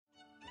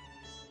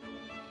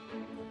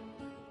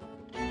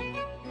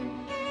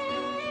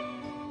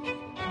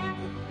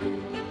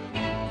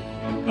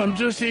I'm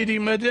just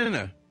eating my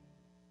dinner.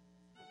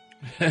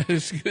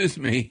 Excuse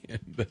me,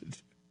 but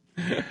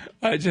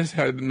I just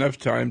had enough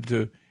time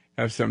to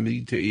have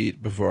something to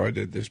eat before I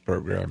did this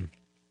program.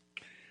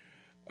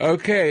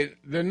 Okay,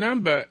 the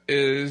number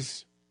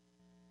is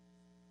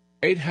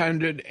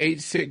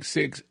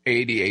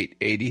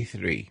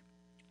 800-866-8883.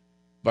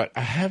 But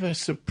I have a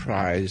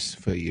surprise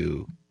for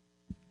you.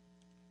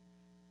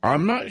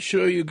 I'm not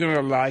sure you're going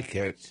to like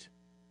it,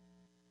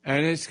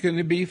 and it's going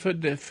to be for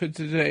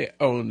today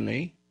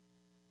only.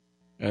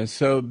 And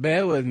so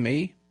bear with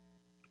me.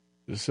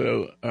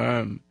 So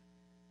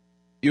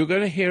you're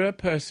going to hear a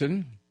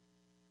person.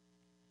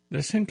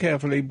 Listen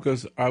carefully,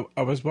 because I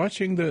was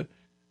watching the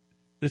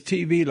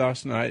TV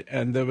last night,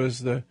 and there was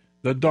the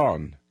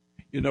Don,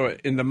 in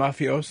the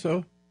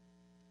Mafioso,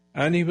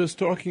 and he was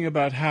talking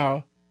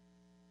about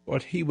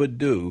what he would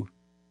do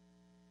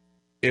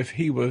if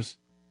he was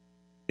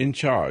in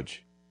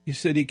charge. He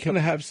said he can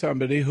have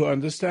somebody who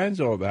understands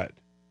all that.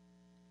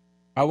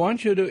 I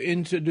want you to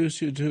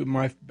introduce you to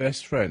my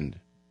best friend.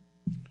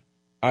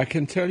 I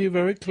can tell you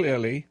very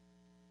clearly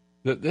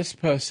that this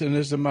person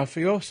is a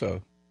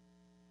mafioso.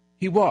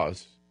 He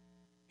was.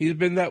 He's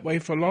been that way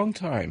for a long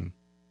time.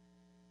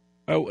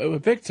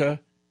 Victor,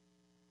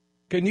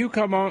 can you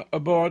come on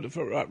aboard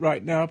for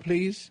right now,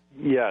 please?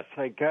 Yes,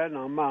 I can.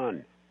 I'm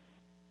on.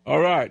 All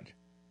right.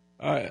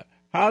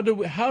 How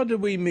do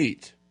we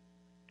meet?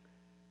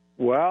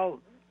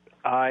 Well,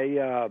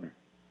 I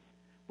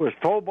was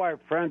told by a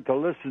friend to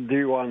listen to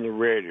you on the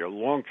radio.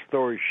 Long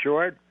story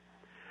short,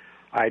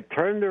 I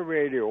turned the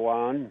radio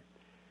on,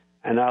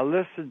 and I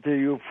listened to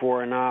you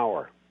for an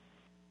hour.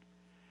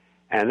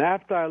 And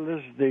after I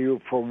listened to you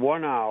for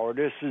 1 hour,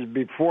 this is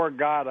before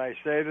God, I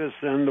say this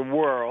in the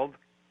world,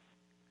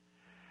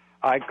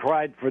 I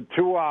cried for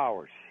 2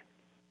 hours.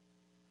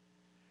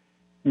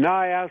 Now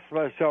I asked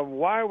myself,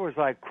 why was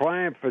I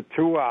crying for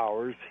 2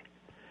 hours?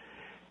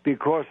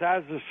 Because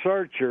as a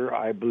searcher,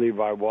 I believe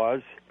I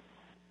was,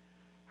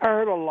 I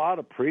heard a lot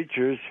of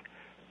preachers,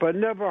 but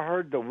never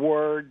heard the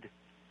word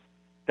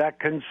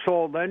that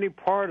consoled any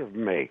part of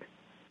me.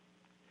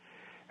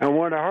 And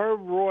when I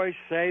heard Roy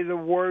say the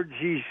words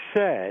he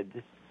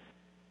said,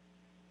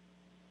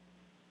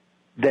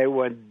 they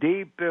went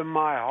deep in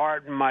my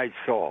heart and my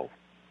soul.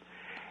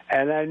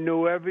 And I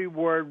knew every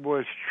word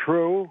was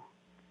true,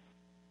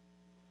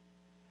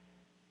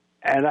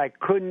 and I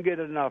couldn't get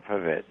enough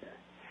of it.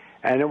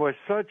 And it was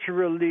such a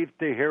relief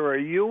to hear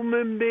a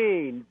human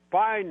being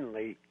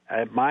finally,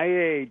 at my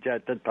age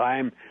at the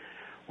time,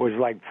 was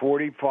like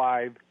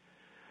 45,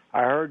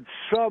 I heard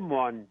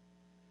someone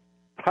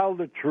tell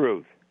the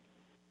truth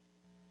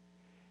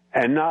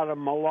and not a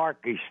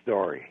malarkey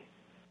story.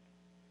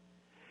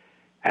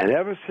 And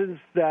ever since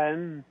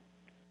then,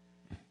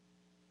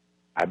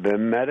 I've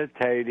been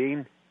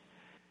meditating.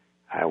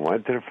 I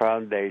went to the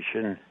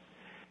foundation,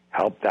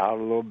 helped out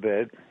a little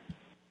bit.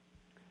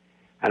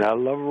 And I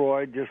love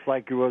Roy just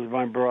like he was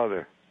my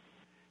brother.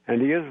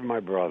 And he is my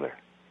brother.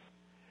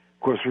 Of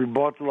course, we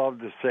both love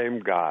the same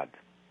God.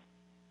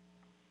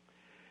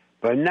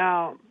 But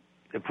now,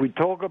 if we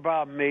talk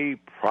about me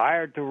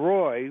prior to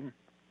Roy,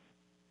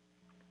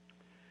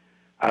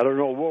 I don't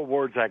know what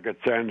words I could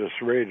say on this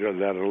radio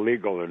that are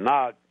legal or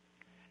not,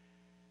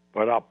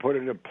 but I'll put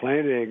it in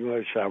plain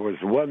English. I was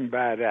one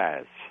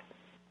badass.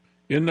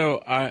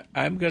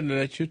 I'm going to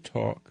let you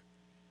talk,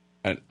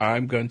 and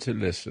I'm going to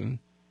listen,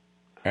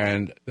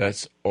 and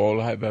that's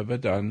all I've ever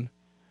done.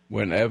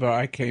 Whenever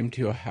I came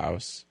to your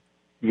house,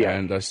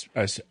 and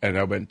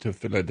I went to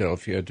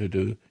Philadelphia to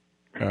do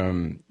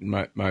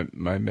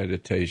my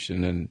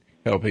meditation and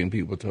helping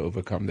people to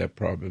overcome their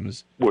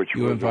problems. Which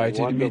you was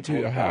invited me to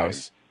your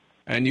house,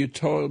 and you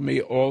told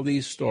me all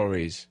these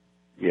stories.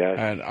 Yes.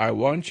 And I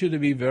want you to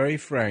be very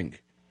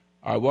frank.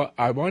 I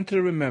want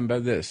to remember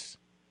this.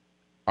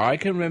 I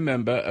can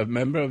remember a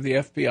member of the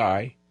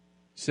FBI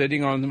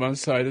sitting on one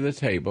side of the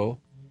table,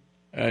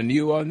 and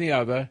you on the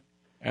other,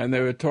 and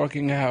they were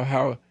talking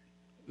how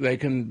they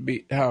can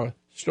be, how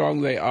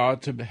strong they are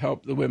to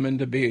help the women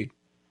to be,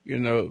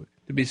 to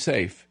be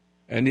safe.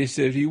 And he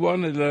said, if you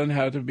want to learn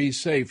how to be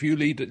safe, you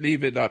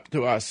leave it up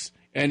to us.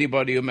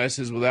 Anybody who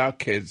messes with our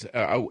kids,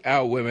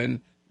 our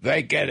women,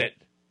 they get it.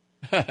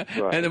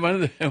 Right. And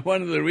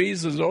one of the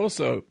reasons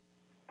also,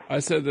 I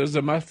said there's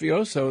a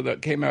mafioso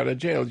that came out of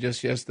jail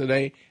just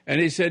yesterday, and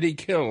he said he'd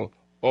kill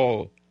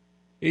all.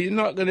 He's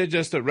not going to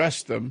just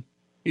arrest them.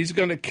 He's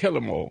going to kill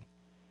them all.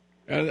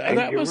 And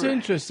that was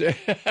interesting.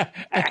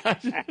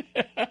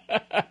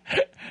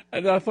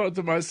 And I thought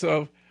to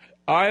myself,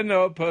 I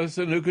know a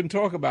person who can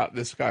talk about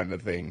this kind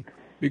of thing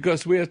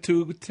because we are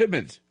too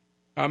timid.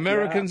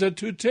 Americans are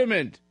too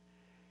timid.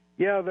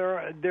 Yeah,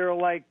 they're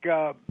like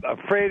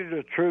afraid of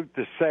the truth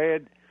to say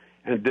it,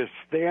 and to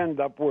stand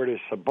up where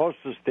they're supposed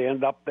to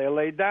stand up, they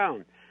lay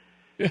down.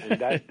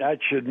 And that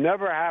should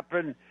never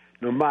happen,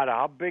 no matter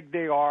how big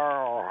they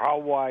are or how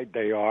wide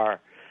they are.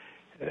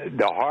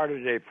 The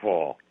harder they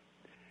fall.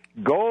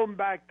 Going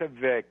back to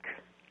Vic,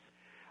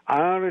 I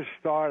want to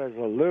start as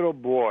a little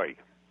boy.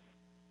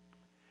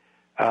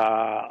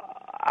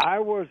 I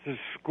was a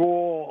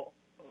school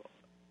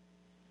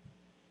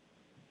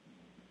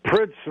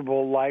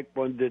principal, like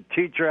when the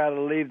teacher had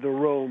to leave the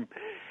room,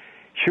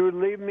 she would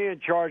leave me in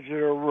charge of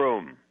the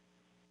room.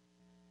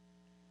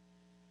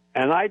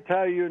 And I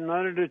tell you,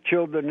 none of the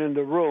children in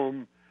the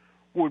room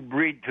would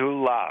breathe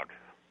too loud.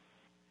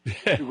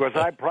 Because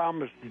I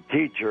promised the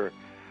teacher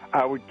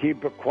I would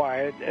keep it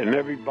quiet and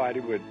everybody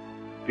would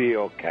be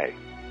okay.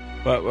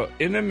 Well,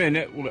 in a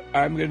minute,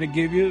 I'm going to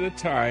give you the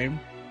time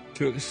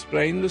to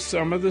explain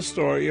some of the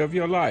story of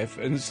your life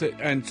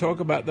and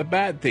talk about the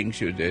bad things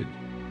you did.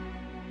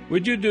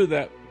 Would you do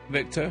that,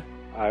 Victor?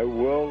 I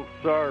will,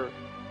 sir.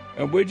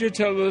 And would you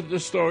tell the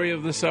story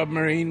of the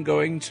submarine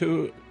going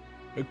to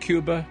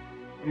Cuba?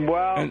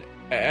 Well,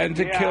 and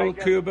to kill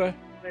Cuba?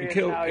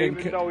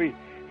 Even though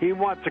he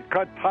wants to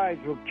cut ties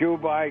with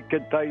Cuba, I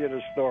can tell you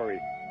the story.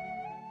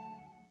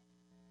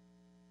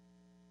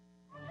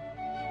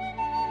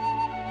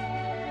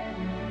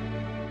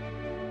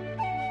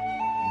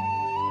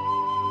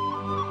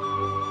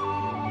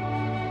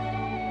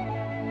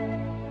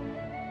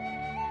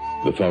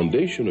 The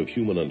foundation of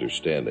human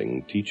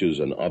understanding teaches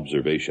an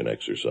observation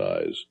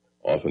exercise,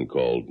 often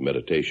called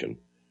meditation,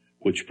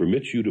 which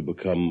permits you to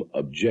become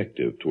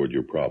objective toward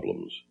your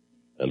problems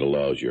and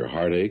allows your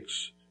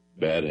heartaches,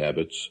 bad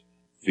habits,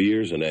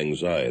 fears, and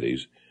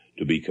anxieties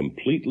to be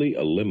completely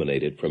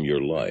eliminated from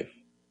your life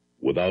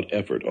without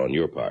effort on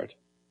your part.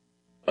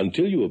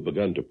 Until you have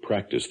begun to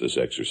practice this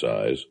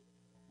exercise,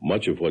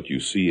 much of what you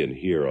see and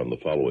hear on the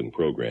following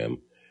program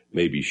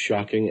may be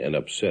shocking and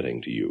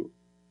upsetting to you.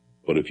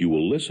 But if you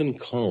will listen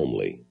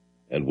calmly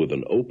and with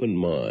an open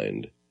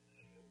mind,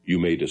 you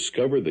may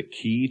discover the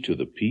key to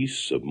the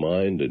peace of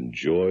mind and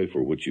joy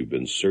for which you've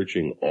been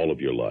searching all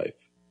of your life.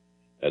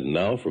 And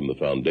now, from the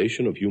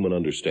foundation of human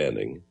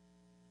understanding,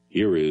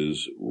 here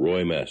is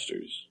Roy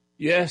Masters.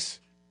 Yes,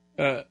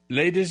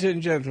 ladies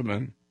and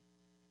gentlemen,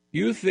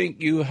 you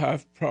think you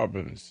have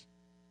problems,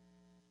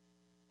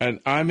 and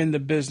I'm in the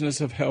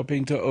business of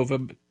helping to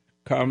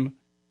overcome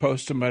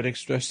post-traumatic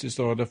stress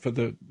disorder for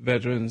the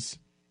veterans,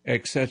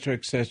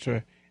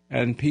 etc.,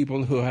 and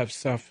people who have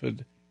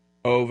suffered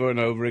over and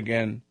over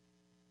again.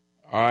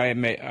 They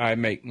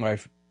make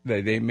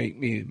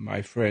me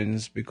my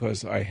friends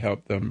because I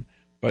help them.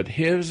 But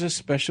here's a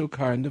special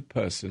kind of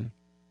person,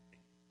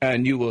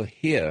 and you will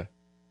hear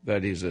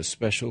that he's a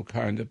special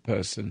kind of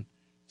person.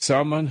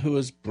 Someone who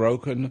is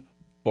broken,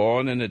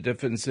 born in a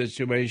different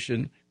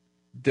situation,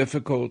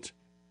 difficult,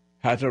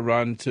 had to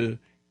run to.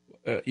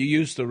 You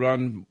used to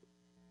run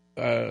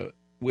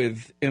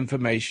with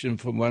information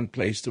from one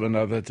place to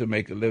another to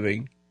make a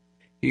living.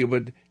 He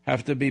would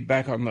have to be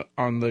back on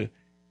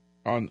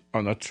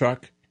a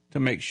truck to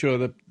make sure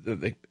that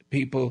the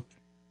people,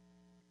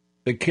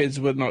 the kids,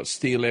 would not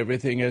steal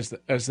everything as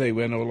they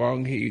went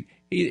along.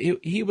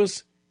 He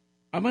was.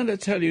 I'm going to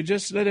tell you,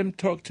 just let him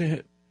talk to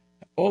him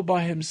all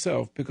by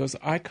himself, because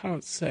I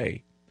can't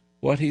say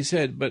what he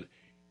said. But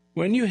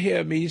when you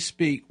hear me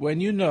speak,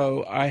 when you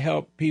know I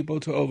help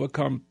people to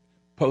overcome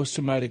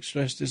post-traumatic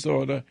stress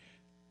disorder,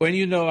 when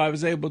you know I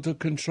was able to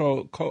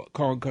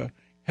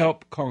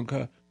help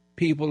conquer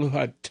people who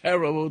had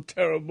terrible,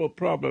 terrible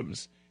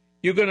problems,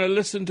 you're going to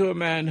listen to a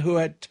man who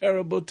had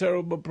terrible,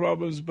 terrible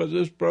problems, but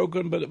was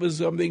broken, but it was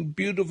something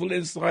beautiful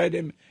inside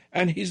him,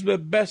 and he's the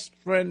best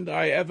friend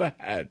I ever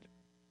had.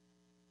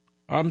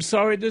 I'm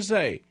sorry to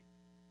say,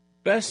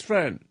 best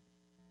friend.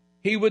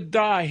 He would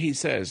die, he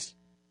says,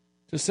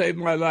 to save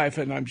my life,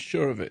 and I'm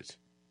sure of it.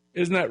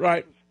 Isn't that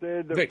right,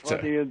 Stand in Victor?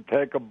 front of you and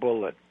take a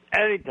bullet.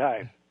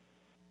 Anytime.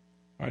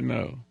 I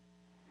know.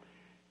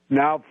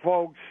 Now,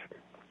 folks,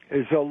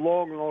 it's a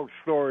long, long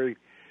story,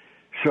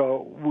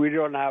 so we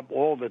don't have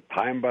all the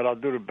time, but I'll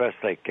do the best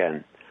I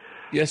can.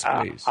 Yes,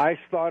 please. I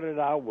started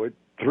out with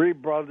 3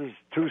 brothers,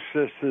 2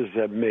 sisters,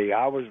 and me.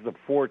 I was the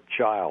 4th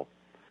child.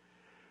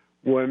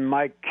 When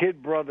my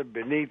kid brother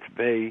beneath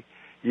me,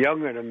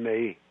 younger than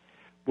me,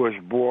 was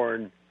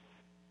born,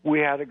 we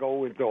had to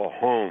go into a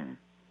home.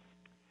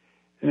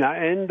 Now,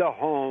 in the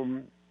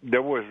home,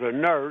 there was a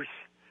nurse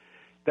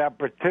that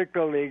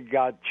particularly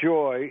got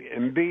joy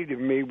in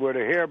beating me with a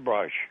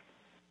hairbrush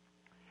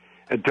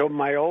until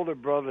my older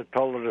brother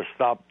told her to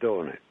stop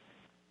doing it.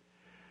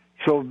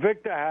 So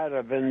Victor had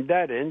a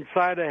vendetta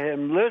inside of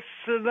him.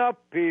 Listen up,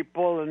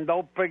 people, and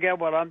don't forget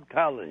what I'm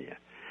telling you,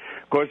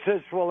 because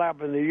this will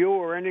happen to you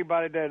or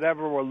anybody that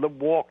ever will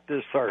walk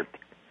this earth.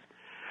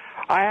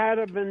 I had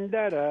a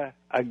vendetta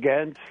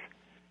against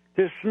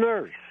this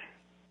nurse.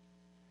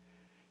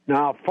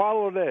 Now,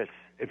 follow this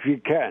if you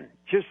can.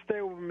 Just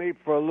stay with me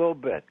for a little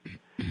bit.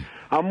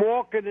 I'm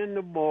walking in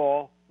the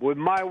mall with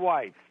my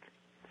wife,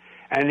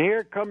 and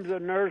here comes a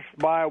nurse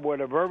by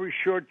with a very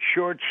short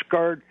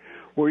skirt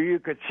where you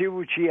could see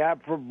what she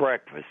had for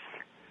breakfast.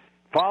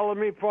 Follow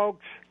me,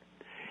 folks?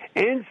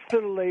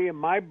 Instantly, in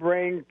my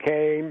brain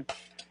came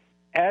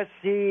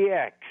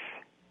sex.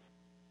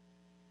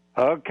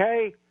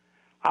 Okay?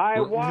 I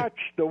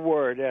watched the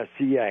word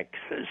sex,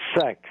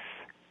 sex.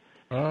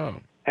 Oh.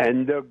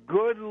 And the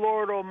good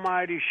Lord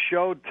Almighty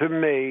showed to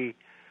me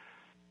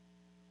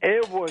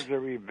it was a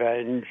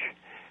revenge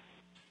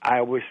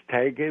I was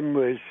taking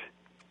was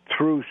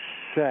through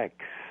sex.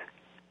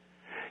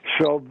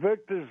 So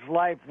Victor's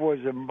life was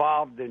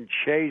involved in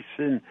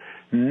chasing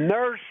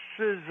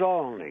nurses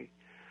only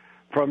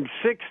from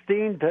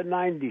 16 to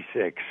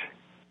 96.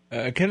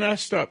 Can I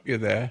stop you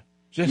there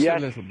just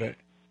Yes. a little bit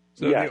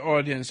so Yes. the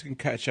audience can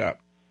catch up?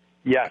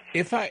 Yes.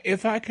 If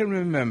I can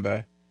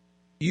remember,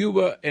 you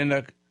were in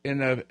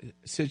a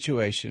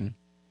situation,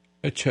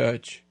 a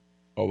church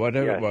or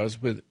whatever it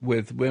was,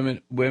 with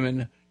women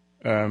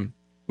who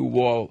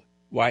wore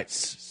white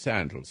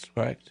sandals,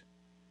 right?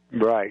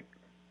 Right.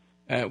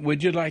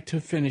 Would you like to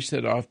finish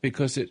that off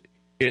because it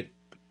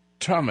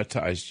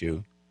traumatized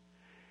you?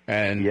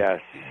 And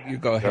Yes. you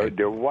go ahead.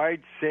 The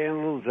white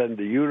sandals and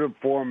the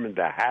uniform and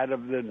the hat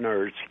of the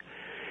nurse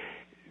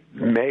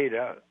made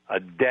a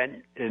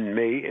dent in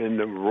me in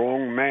the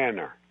wrong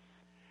manner.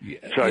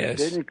 So I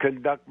didn't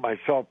conduct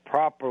myself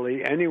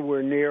properly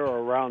anywhere near or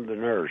around the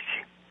nurse.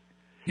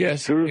 Yes,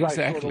 as soon as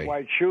exactly. I saw the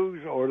white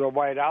shoes or the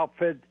white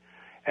outfit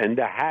and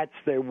the hats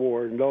they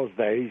wore in those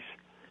days,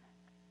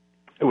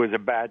 it was a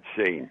bad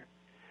scene.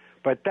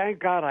 But thank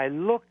God I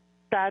looked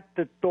at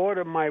the thought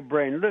in my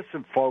brain.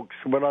 Listen, folks,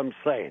 what I'm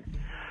saying.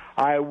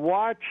 I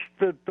watched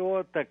the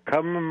thought that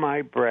come in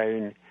my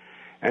brain,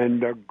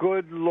 and the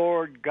good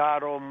Lord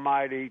God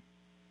Almighty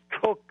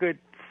took it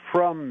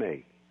from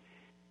me.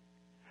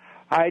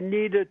 I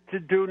needed to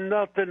do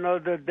nothing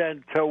other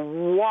than to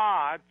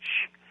watch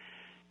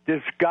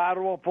this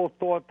god-awful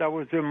thought that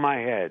was in my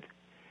head.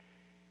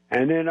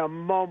 And in a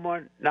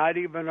moment, not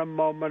even a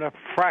moment, a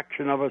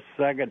fraction of a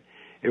second,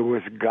 it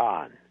was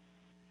gone.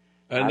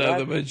 In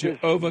other words, you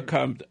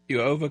overcome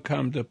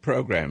the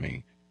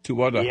programming to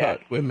want to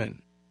hurt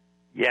women.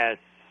 Yes.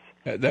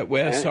 That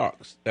wear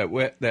socks, that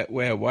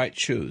wear white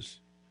shoes.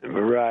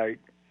 Right.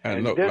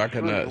 And look like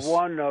a nurse. This was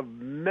one of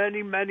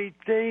many, many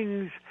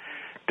things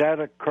that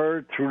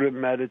occurred through the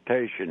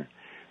meditation.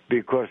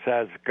 Because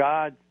as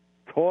God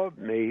taught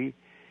me,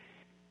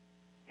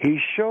 He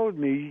showed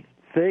me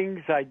things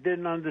I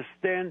didn't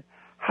understand.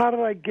 How did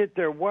I get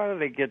there? Why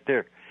did I get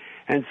there?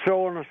 And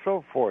so on and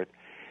so forth.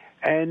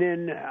 And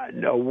in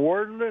a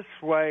wordless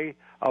way,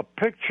 a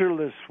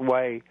pictureless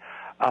way,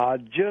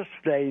 just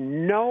a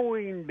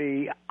knowing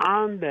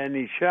beyond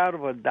any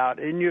shadow of a doubt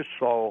in your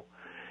soul,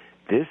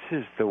 this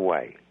is the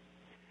way.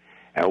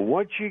 And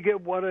once you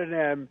get one of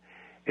them,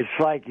 it's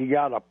like you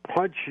got a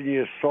punch in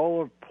your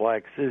solar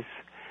plexus,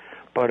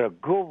 but a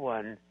good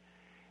one,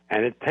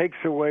 and it takes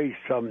away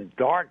some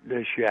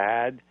darkness you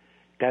had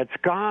that's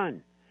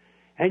gone.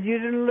 And you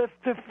didn't lift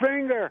a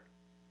finger.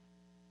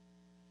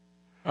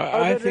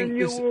 Other than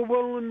you were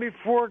willing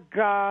before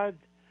God,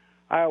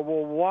 I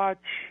will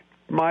watch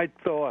my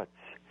thoughts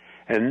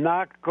and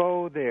not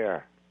go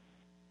there.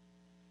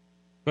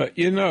 But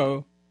you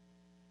know,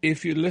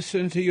 if you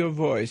listen to your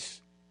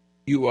voice,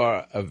 you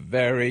are a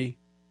very,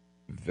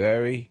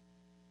 very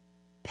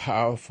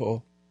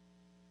powerful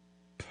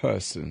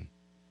person,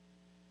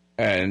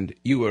 and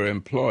you were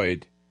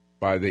employed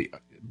by the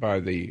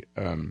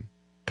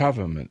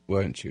government,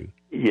 weren't you?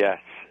 Yes,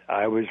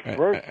 I was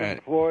first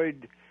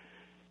employed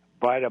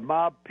by the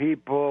mob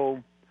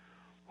people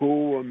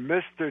who were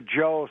Mr.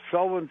 Joe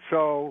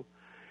so-and-so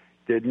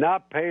did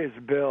not pay his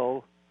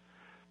bill.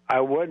 I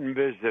wouldn't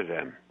visit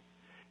him.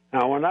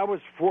 Now, when I was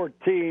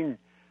 14,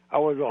 I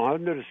was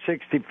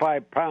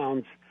 165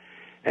 pounds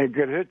and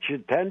could hit you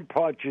 10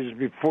 punches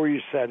before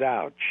you said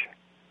ouch.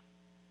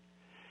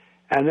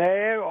 And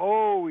they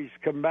always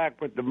come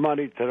back with the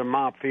money to the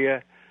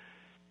mafia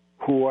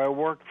who I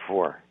worked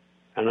for,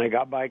 and I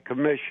got my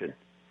commission.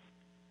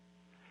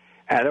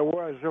 And I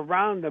was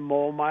around them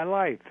all my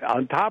life.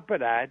 On top of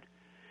that,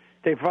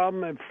 they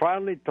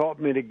finally taught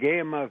me the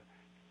game of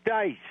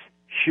dice,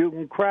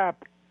 shooting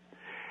crap.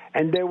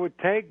 And they would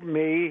take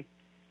me,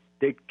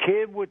 the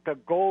kid with the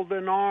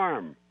golden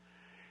arm,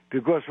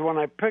 because when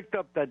I picked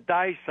up the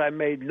dice, I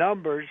made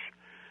numbers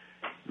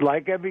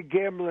like every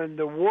gambler in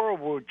the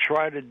world would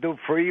try to do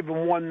for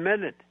even 1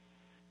 minute.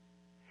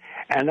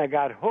 And I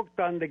got hooked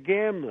on the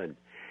gambling.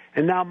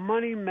 And now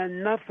money meant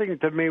nothing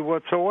to me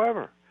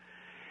whatsoever.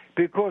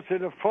 Because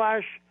in a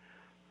flash,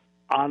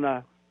 on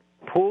a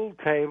pool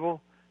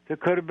table, there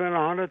could have been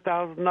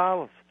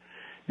 $100,000.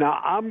 Now,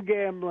 I'm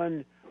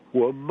gambling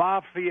with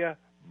mafia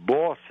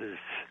bosses.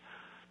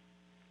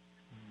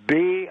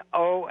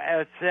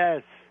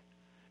 B-O-S-S.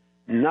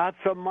 Not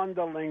some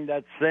underling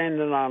that's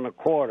standing on a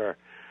corner,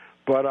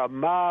 but a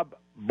mob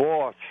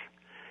boss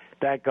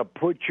that could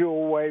put you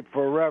away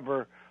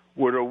forever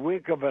with a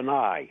wink of an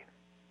eye.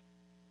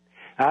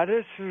 Now,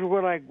 this is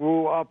what I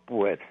grew up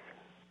with.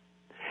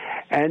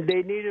 And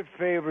they needed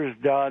favors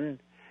done,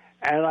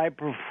 and I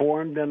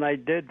performed and I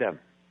did them.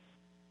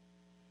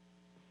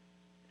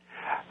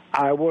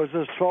 I was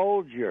a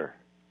soldier,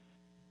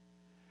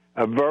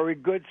 a very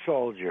good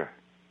soldier,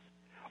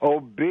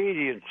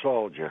 obedient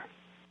soldier.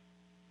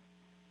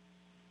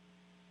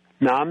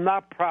 Now, I'm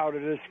not proud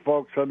of this,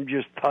 folks. I'm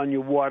just telling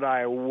you what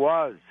I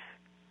was.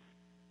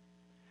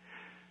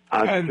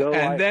 And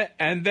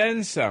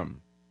then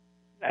some.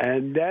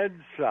 And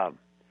then some.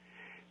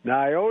 Now,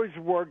 I always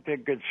worked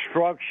in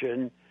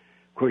construction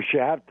because you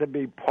have to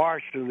be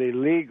partially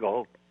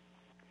legal.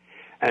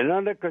 And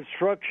on the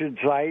construction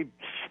sites,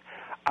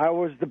 I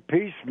was the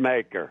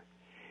peacemaker.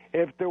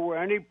 If there were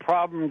any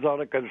problems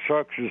on a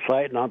construction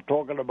site, and I'm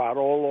talking about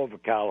all over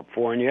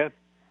California,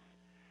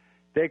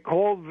 they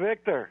called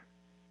Victor.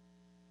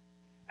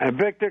 And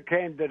Victor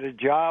came to the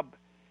job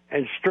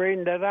and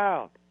straightened it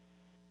out.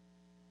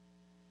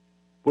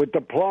 With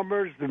the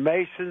plumbers, the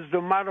masons,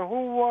 no matter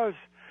who it was,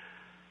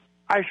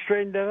 I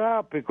straightened it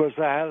out because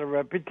I had a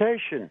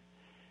reputation.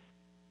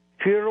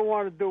 If you don't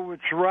want to do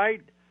what's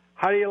right,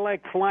 how do you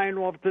like flying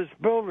off this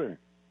building?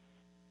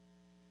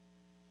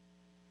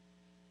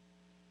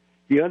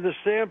 You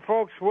understand,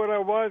 folks, what I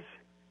was?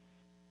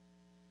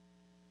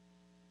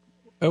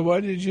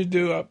 What did you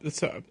do up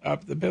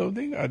the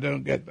building? I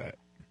don't get that.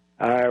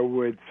 I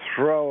would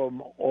throw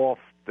them off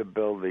the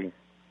building.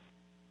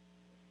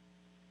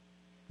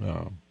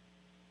 No.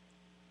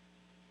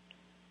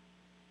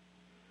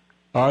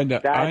 I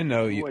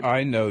know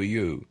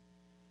you.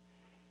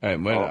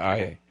 And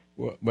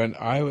when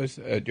I was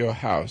at your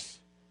house,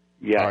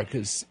 yes.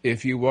 Because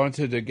if you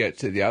wanted to get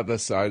to the other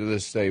side of the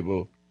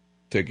stable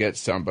to get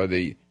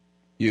somebody,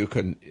 you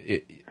can.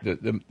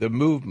 The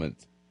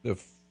movement, the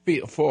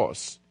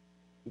force,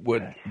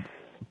 would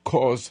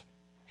cause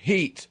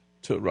heat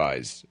to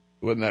rise.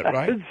 Wasn't that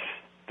right? That's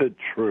the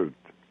truth.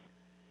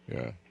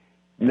 Yeah.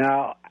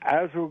 Now,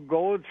 as we're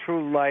going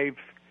through life,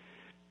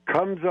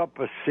 comes up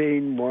a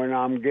scene when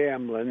I'm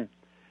gambling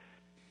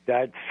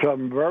that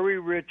some very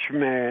rich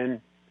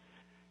man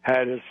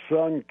had his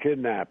son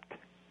kidnapped.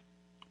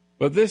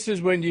 But this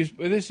is when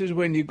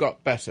you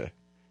got better.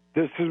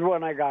 This is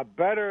when I got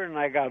better and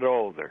I got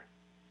older.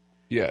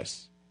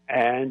 Yes.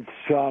 And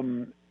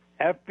some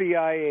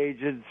FBI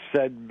agents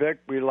said, Vic,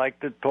 we'd like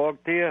to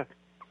talk to you.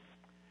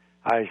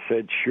 I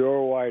said,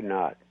 sure, why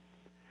not?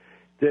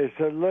 They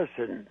said,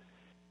 listen,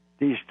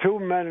 these two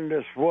men and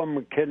this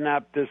woman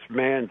kidnapped this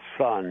man's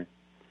son.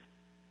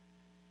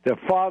 The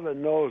father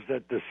knows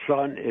that the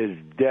son is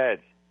dead.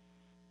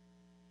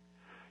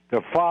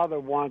 The father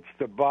wants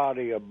the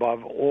body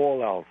above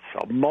all else,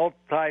 a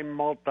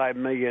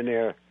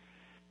multi-millionaire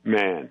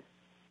man.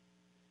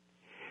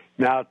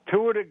 Now,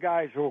 two of the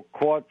guys were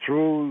caught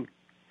through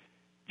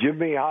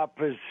Jimmy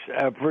Hoffa's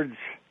efforts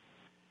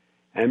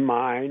and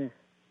mine.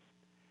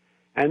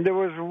 And there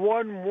was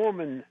one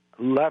woman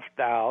left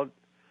out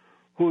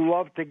who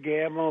loved to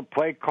gamble and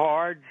play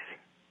cards.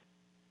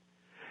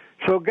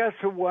 So guess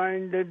who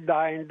went and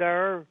dined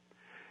her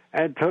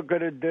and took her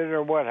to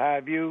dinner, what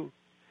have you,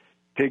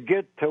 to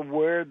get to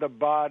where the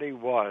body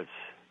was.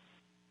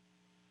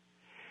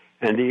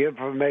 And the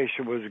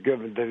information was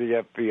given to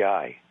the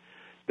FBI.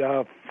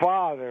 The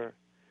father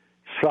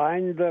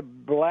signed the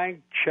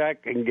blank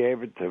check and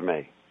gave it to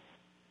me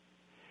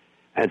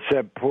and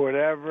said, put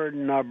whatever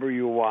number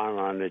you want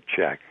on the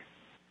check.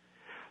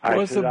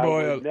 Was the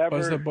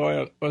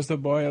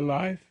boy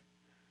alive?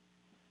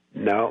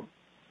 No,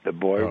 the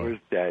boy was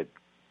dead,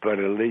 but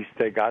at least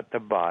they got the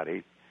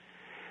body.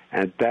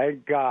 And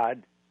thank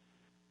God,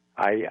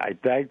 I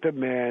thanked the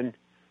man.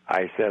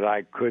 I said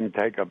I couldn't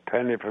take a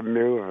penny from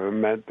you if it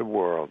meant the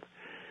world,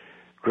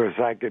 because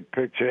I could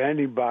picture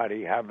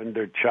anybody having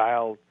their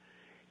child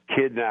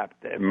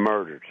kidnapped and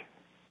murdered.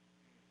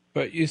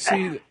 But you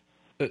see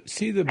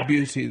the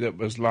beauty that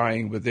was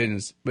lying within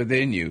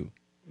you.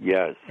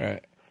 Yes.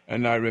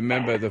 And I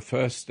remember the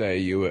first day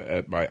you were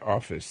at my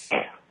office.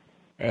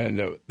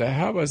 And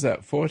how was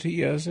that, 40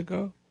 years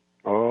ago?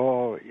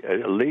 Oh,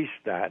 at least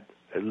that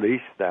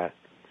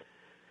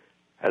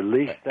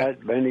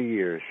many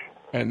years.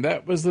 And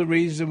that was the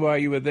reason why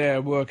you were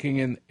there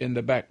working in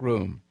the back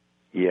room.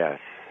 Yes.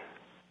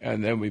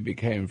 And then we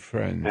became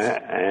friends.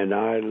 And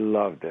I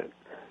loved it.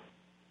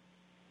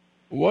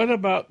 What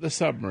about the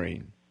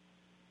submarine?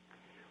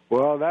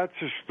 Well, that's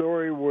a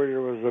story where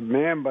there was a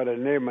man by the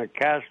name of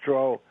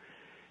Castro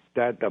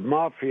that the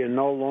Mafia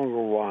no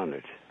longer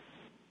wanted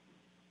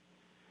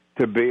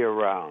to be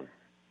around.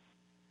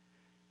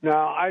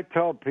 Now, I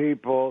tell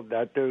people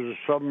that there's a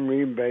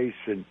submarine base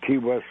in Key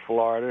West,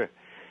 Florida,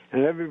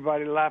 and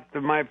everybody laughed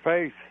in my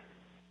face.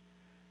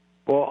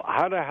 Well,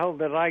 how the hell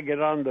did I get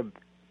on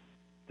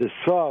the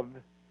sub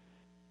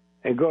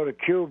and go to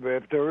Cuba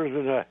if there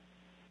isn't a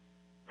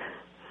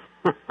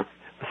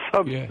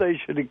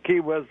substation in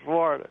Key West,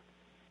 Florida?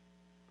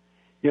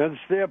 You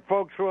understand,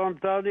 folks, what I'm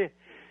telling you?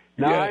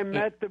 Now, I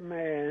met the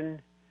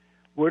man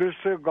with the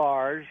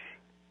cigars,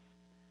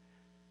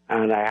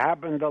 and I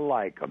happened to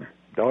like him.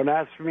 Don't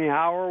ask me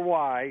how or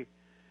why,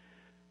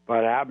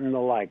 but I happened to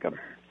like him.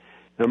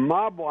 The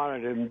mob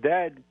wanted him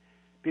dead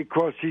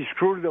because he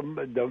screwed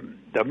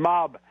the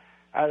mob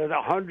out of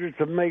the hundreds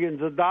of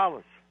millions of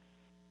dollars.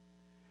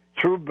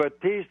 Through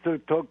Batista,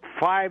 took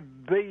 $5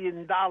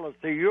 billion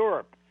to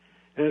Europe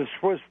in a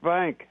Swiss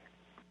bank.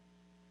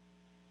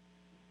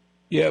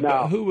 Yeah,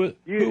 now, but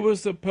who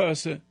was the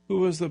person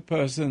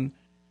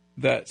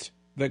that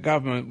the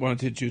government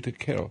wanted you to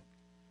kill?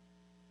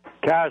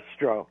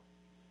 Castro.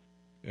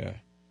 Yeah.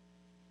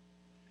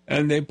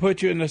 And they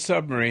put you in a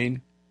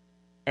submarine,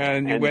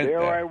 and you went there.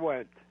 And there I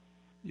went.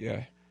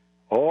 Yeah.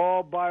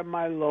 All by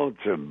my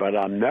lonesome, but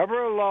I'm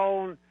never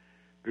alone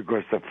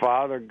because the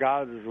Father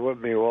God is with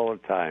me all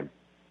the time.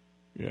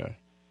 Yeah.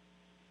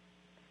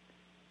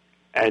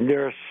 And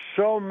there are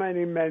so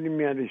many, many,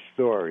 many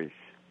stories.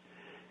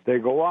 They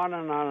go on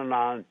and on and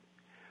on.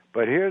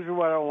 But here's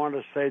what I want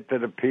to say to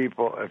the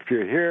people. If you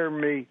hear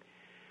me,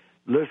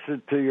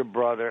 listen to your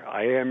brother.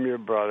 I am your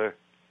brother.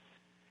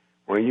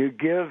 When you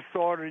give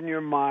thought in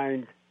your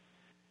mind,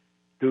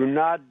 do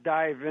not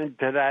dive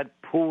into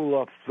that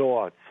pool of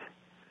thoughts.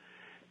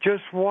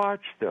 Just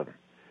watch them.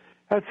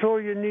 That's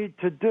all you need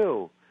to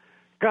do.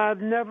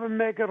 God never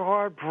make it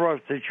hard for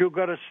us that you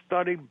got to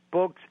study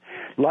books,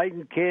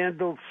 lighting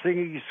candles,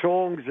 singing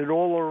songs, and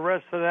all the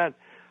rest of that.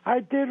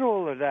 I did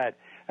all of that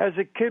as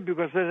a kid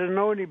because I didn't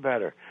know any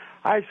better.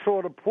 I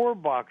saw the poor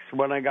box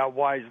when I got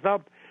wised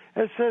up.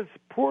 It says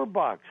poor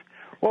box.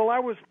 Well, I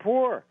was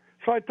poor,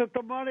 so I took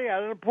the money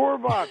out of the poor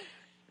box.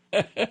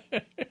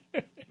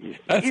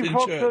 You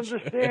folks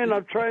understand?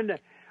 I'm trying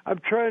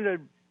to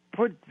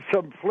put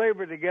some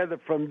flavor together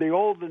from the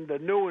old and the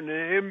new and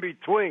the in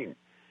between.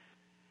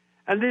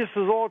 And this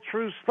is all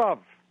true stuff.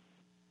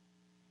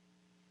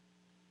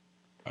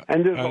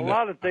 And there's a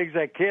lot of things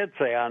I can't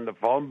say on the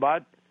phone,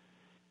 but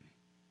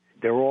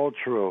they're all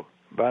true.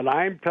 But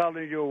I'm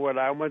telling you what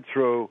I went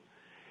through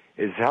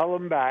is hell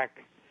and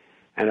back,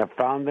 and I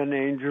found an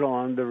angel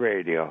on the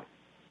radio.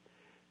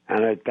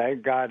 And I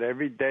thank God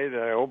every day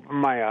that I open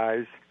my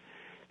eyes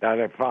that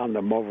I found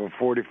them over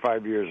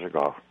 45 years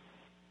ago.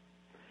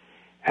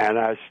 And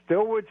I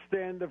still would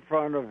stand in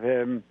front of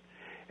him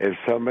if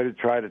somebody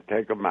tried to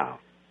take him out.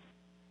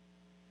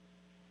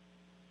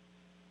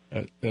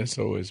 That's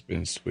always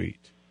been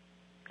sweet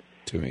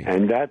to me.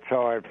 And that's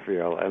how I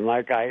feel. And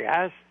like I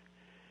asked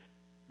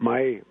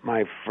my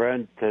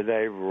friend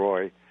today,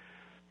 Roy,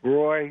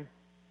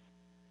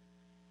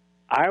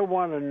 I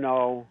want to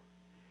know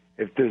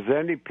if there's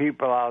any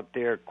people out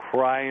there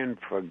crying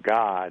for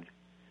God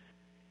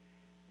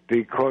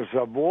because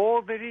of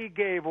all that he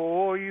gave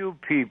all you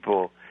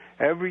people,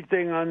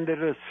 everything under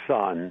the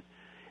sun,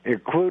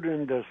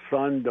 including the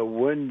sun, the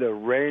wind, the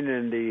rain,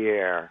 and the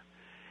air.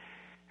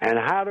 And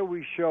how do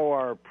we show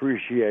our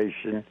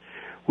appreciation?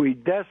 We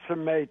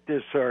decimate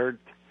this earth,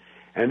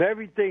 and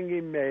everything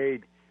he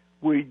made,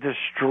 we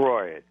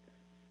destroy it.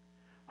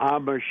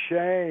 I'm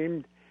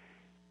ashamed,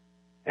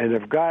 and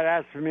if God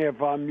asks me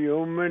if I'm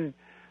human,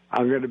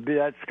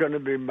 that's going to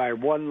be my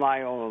one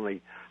lie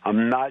only.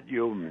 I'm not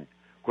human,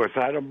 because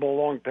I don't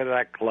belong to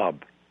that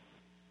club.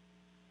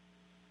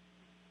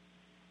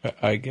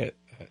 I get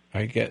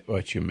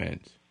what you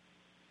meant,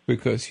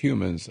 because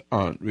humans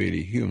aren't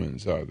really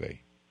humans, are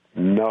they?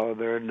 No,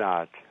 they're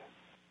not.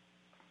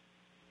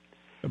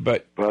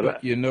 But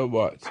you know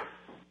what?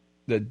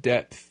 The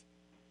depth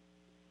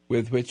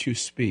with which you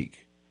speaks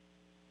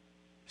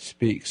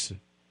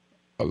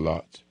a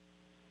lot.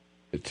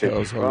 It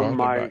tells a lot from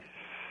my about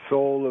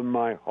soul and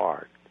my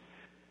heart,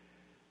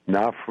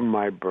 not from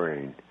my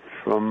brain,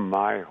 from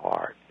my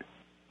heart.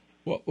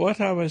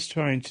 What I was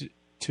trying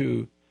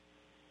to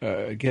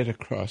get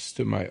across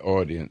to my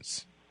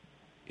audience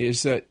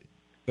is that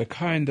the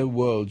kind of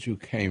world you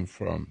came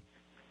from,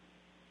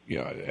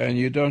 and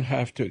you don't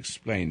have to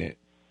explain it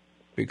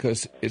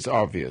because it's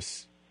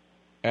obvious,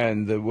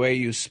 and the way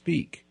you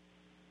speak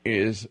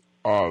is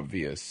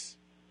obvious,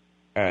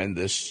 and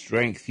the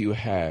strength you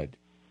had,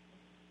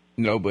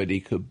 nobody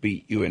could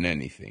beat you in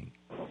anything.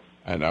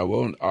 And I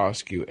won't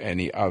ask you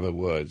any other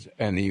words,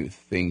 any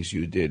things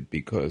you did,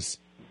 because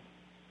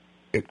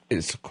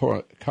it's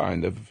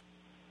kind of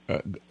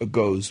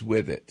goes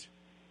with it.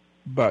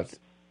 But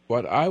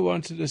what I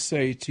wanted to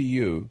say to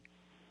you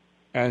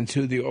and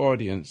to the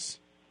audience,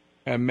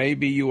 and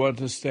maybe you want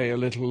to stay a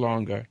little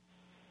longer,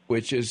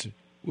 which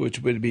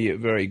would be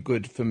very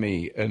good for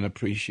me and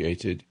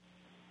appreciated.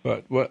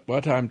 But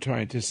what I'm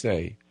trying to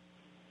say,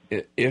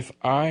 if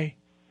I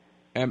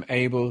am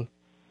able,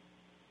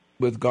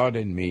 with God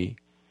in me,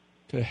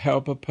 to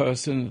help a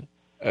person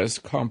as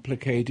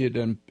complicated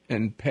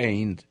and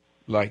pained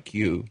like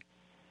you,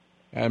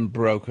 and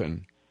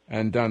broken,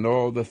 and done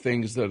all the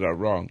things that are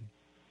wrong,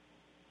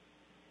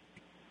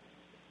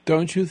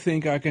 don't you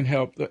think I can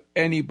help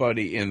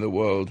anybody in the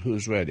world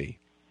who's ready?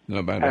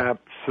 No matter.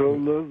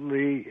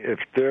 Absolutely. If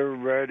they're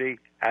ready,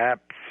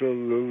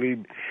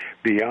 absolutely,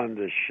 beyond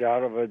a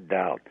shadow of a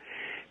doubt.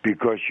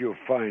 Because you'll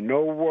find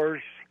no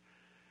worse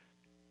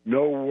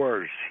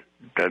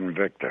than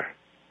Victor.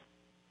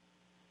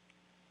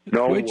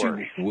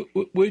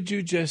 Would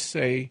you just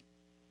say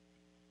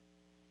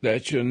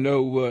that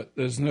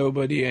there's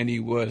nobody any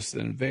worse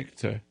than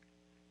Victor?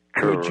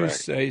 Correct. Would you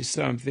say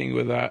something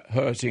without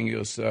hurting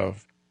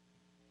yourself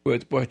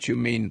with what you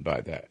mean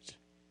by that?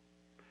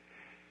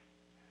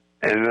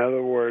 In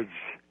other words,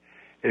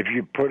 if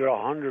you put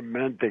 100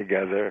 men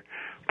together,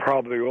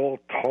 probably all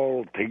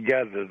told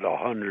together, the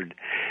 100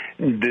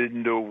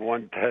 didn't do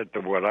 1/10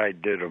 of what I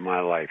did in my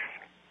life.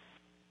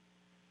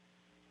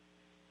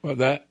 Well,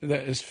 that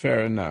is fair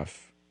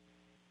enough.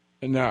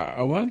 Now,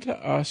 I want to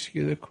ask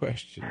you the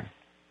question.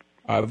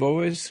 I've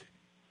always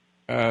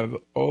have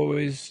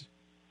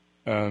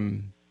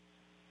been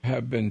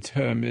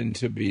determined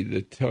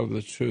to tell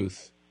the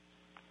truth,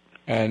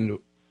 And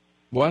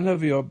one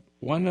of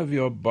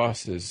your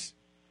bosses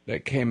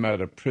that came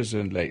out of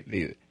prison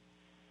lately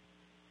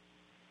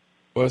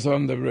was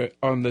on the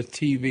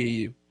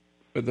TV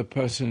with the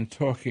person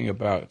talking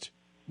about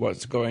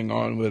what's going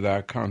on with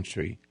our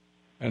country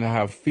and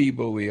how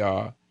feeble we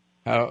are,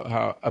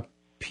 how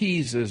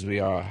appeasers we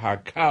are,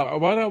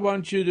 what I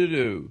want you to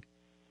do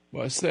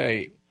was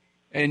say,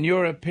 in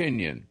your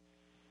opinion,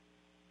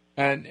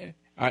 and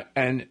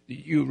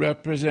you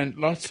represent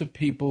lots of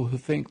people who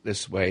think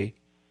this way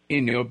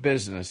in your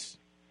business,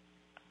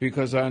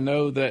 because I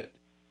know that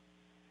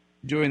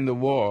during the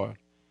war,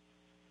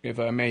 if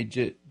I may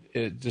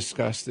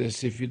discuss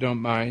this, if you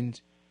don't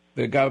mind,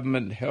 the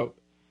government helped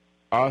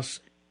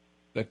ask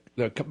the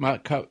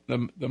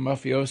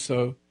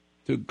mafioso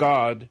to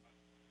guard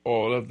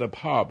all of the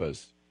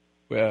harbors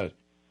where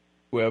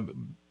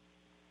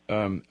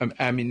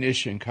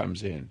ammunition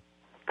comes in.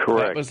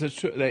 Correct. That was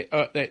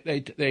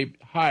the they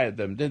hired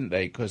them, didn't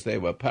they? Because they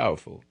were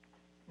powerful.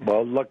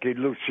 Well, Lucky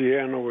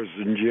Luciano was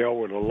in jail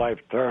with a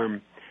life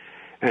term,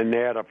 and they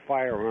had a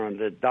fire on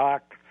the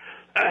dock.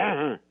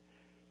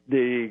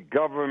 The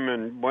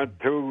government went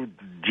to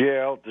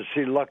jail to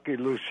see Lucky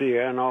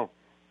Luciano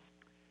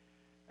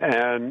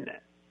and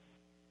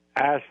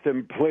asked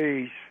him,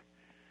 please,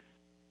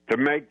 to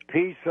make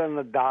peace on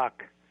the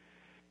dock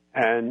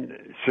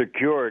and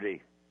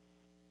security.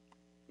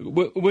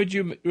 Would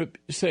you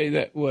say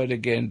that word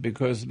again?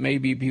 Because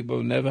maybe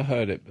people never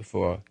heard it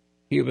before.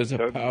 He was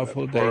a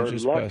powerful,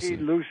 dangerous person. For Lucky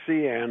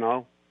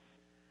Luciano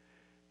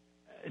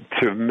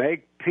to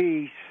make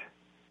peace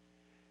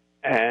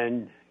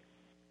and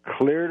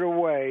clear the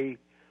way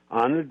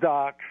on the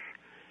docks,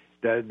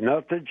 that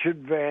nothing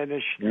should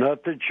vanish,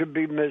 nothing should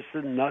be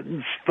missing,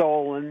 nothing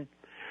stolen,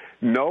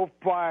 no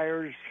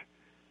fires,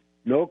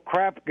 no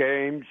crap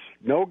games,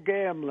 no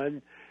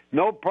gambling,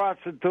 no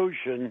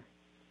prostitution,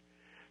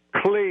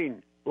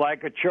 clean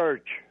like a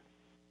church.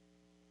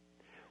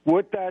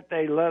 With that,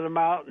 they let him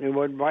out and he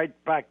went right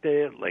back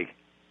to Italy.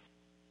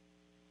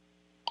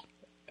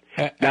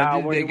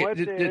 Now,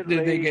 did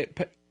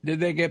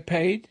they get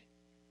paid?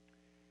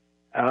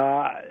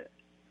 No,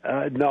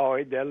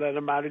 they let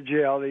him out of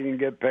jail. He didn't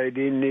get paid.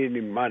 He didn't need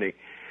any money.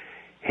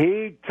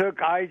 He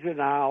took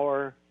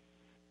Eisenhower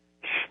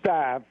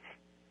staff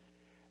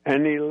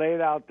and he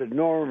laid out the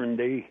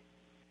Normandy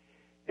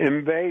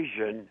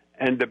invasion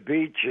and the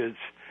beaches.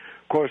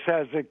 Of course,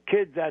 as a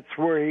kid, that's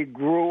where he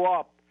grew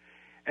up.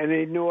 And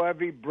he knew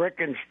every brick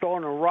and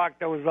stone and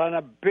rock that was on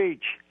a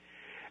beach.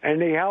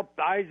 And he helped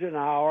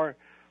Eisenhower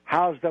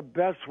how's the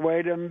best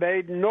way to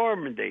invade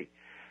Normandy.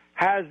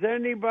 Has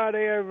anybody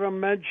ever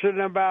mentioned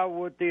about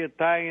what the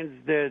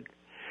Italians did?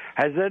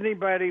 Has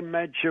anybody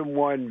mentioned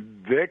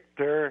when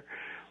Victor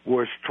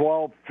was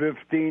 12,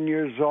 15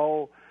 years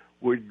old,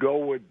 would go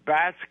with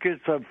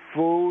baskets of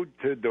food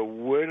to the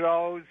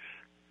widows,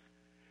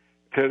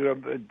 to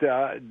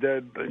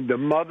the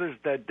mothers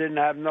that didn't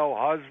have no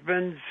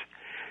husbands,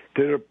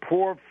 to the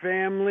poor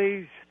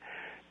families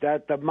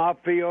that the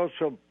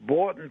mafioso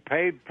bought and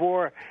paid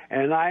for,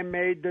 and I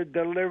made the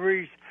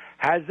deliveries?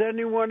 Has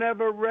anyone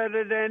ever read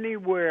it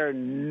anywhere?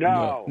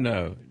 No.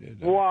 No.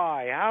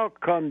 Why? How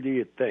come, do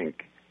you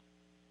think?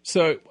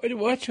 So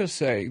what you're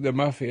saying, the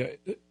mafia,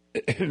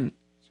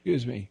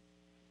 excuse me.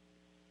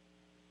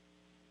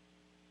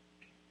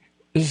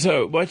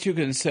 So what you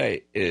can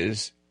say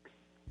is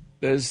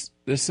there's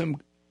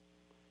some,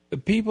 the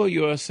people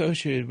you're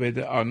associated with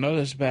are not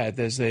as bad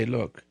as they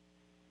look.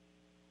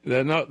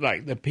 They're not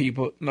like the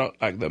people,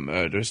 not like the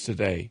murderers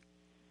today.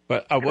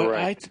 But but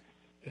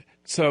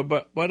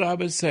what I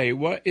would say,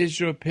 what is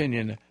your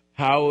opinion?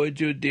 How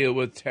would you deal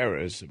with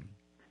terrorism?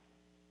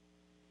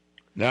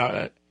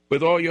 Now,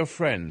 with all your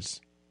friends,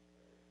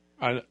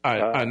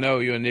 I know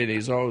you're nearly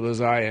as old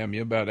as I am.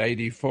 You're about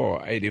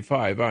 84,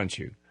 85, aren't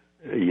you?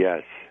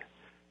 Yes.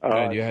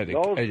 And you had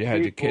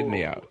to kid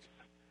me out.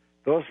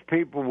 Those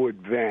people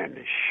would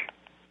vanish.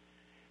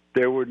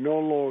 They would no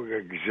longer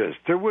exist.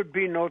 There would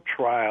be no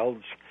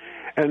trials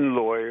and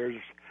lawyers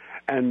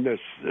and this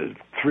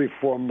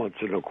 3-4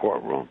 months in a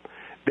courtroom.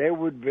 They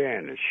would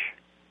vanish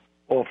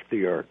off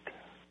the earth.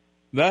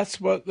 That's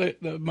what the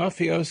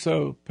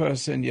mafioso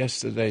person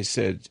yesterday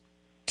said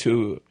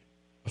to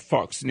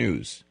Fox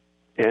News.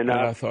 And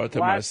I thought to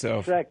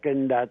myself,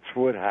 second, that's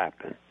what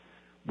happened.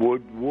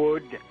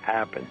 Would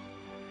happen.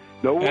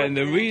 And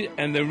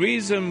the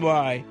reason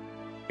why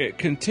it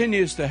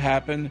continues to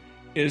happen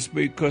is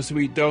because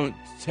we don't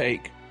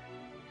take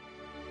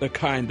the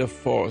kind of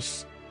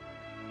force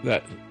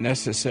that's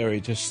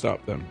necessary to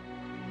stop them.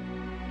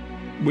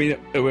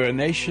 We're a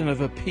nation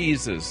of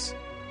appeasers,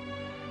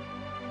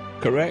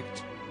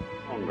 correct?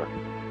 Longer.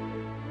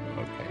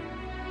 Okay.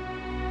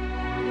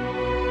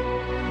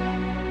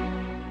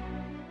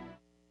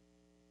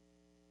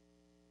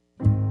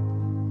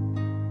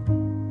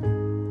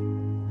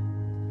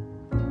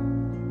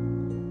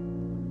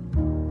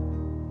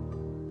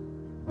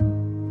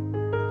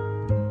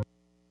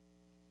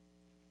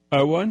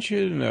 I want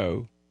you to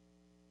know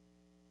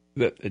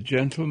that the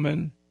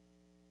gentleman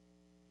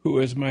who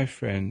is my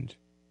friend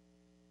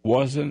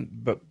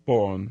wasn't but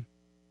born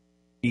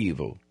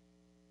evil.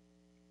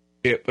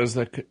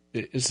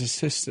 It's a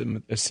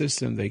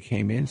system they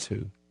came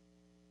into.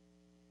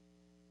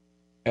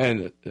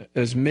 And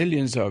there's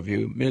millions of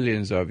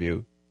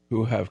you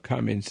who have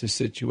come into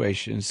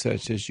situations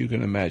such as you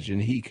can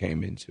imagine he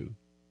came into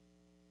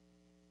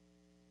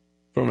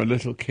from a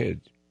little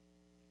kid.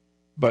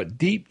 But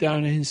deep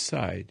down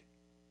inside,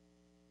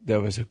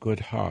 there was a good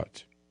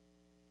heart.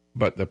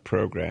 But the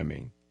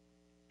programming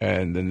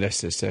and the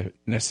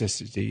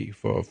necessity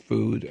for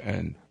food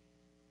and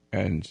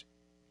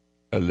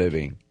a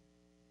living,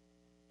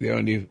 the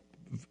only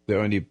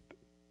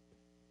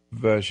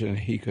version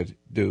he could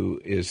do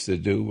is to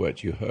do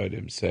what you heard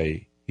him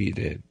say he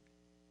did.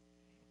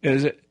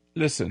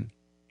 Listen,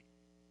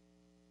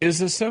 is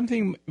there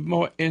something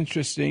more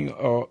interesting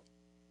or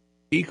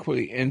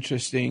equally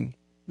interesting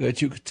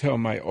that you could tell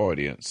my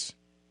audience?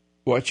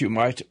 What you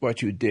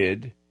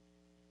did,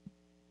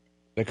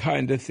 the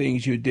kind of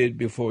things you did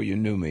before you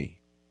knew me?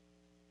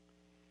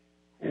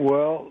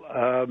 Well,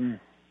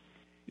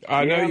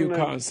 I know you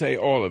can't say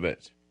all of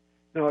it.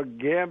 No,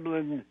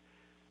 gambling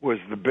was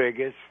the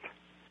biggest.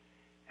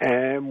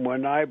 And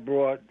when I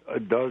brought a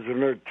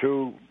dozen or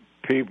two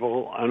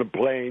people on a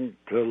plane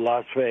to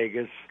Las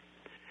Vegas,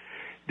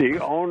 the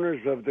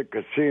owners of the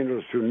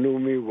casinos who knew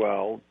me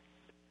well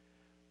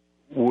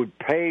would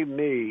pay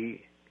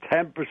me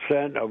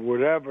 10% of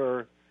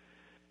whatever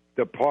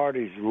the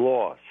parties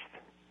lost.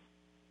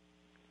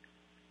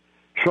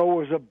 So it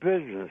was a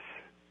business.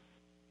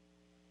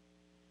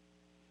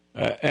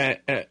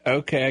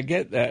 Okay, I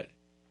get that.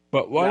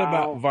 But what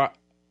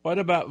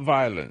about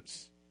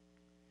violence?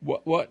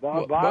 What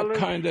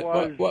kind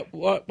of what?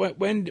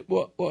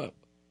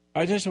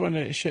 I just want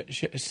to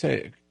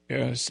say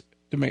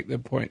to make the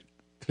point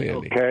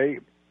clearly. Okay.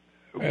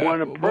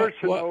 When a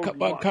person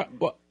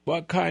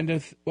what kind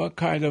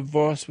of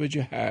voice would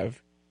you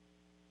have?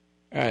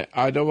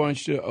 I don't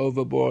want you to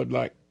overboard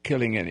like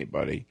killing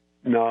anybody.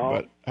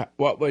 No. But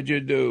what would you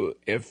do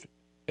if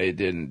they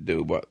didn't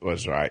do what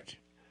was right?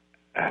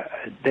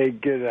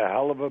 They'd get a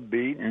hell of a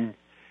beating,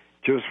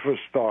 just for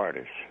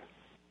starters.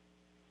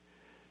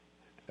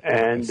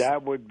 And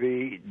that would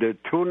be the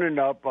tuning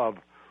up of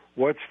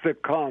what's to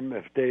come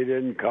if they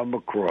didn't come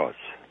across.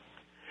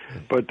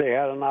 But they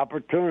had an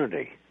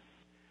opportunity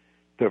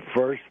to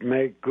first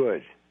make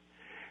good.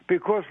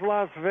 Because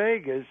Las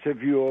Vegas,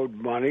 if you owed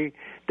money,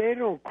 they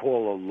don't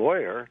call a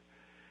lawyer.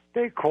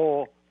 They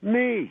call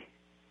me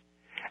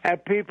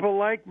and people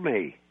like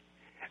me.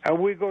 And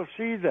we go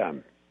see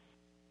them.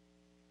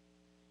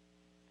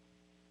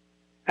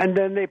 And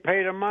then they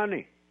pay the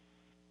money.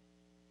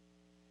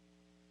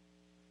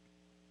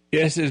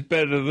 Yes, it's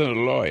better than a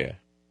lawyer.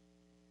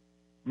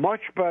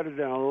 Much better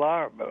than a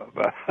lawyer.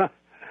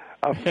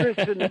 A fist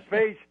in the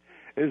face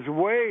is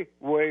way,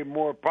 way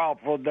more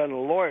powerful than a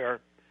lawyer.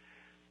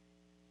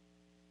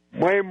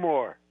 Way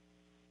more.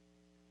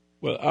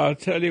 Well, I'll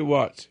tell you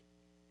what.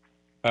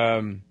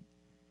 The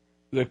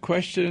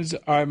questions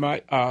I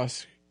might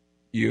ask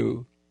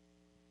you,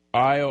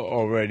 I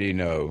already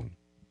know.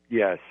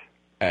 Yes.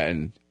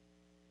 And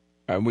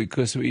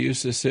because we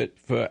used to sit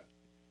for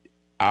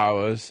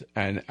hours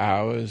and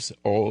hours,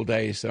 all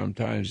day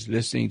sometimes,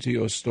 listening to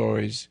your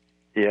stories.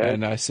 Yeah.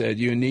 And I said,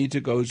 you need to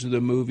go to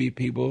the movie,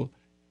 people.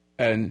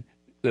 And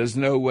there's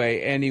no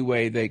way, any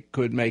way they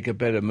could make a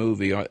better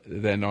movie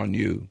than on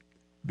you.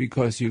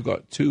 Because you've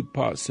got two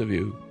parts of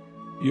you.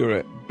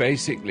 You're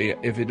basically,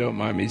 if you don't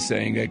mind me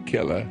saying, a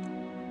killer.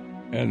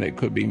 And it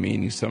could be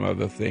meaning some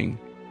other thing.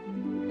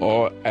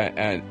 Or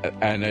and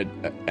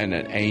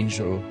an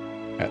angel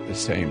at the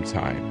same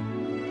time.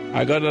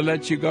 I got to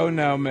let you go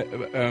now,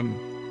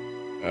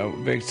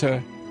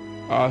 Victor.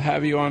 I'll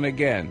have you on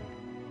again.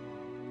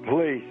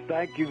 Please,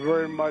 thank you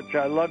very much.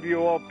 I love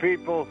you all,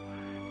 people.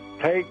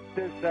 Take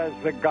this as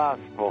the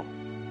gospel.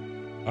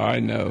 I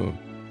know.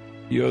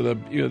 You're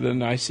the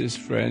nicest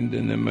friend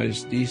and the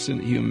most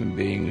decent human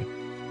being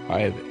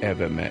I have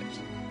ever met.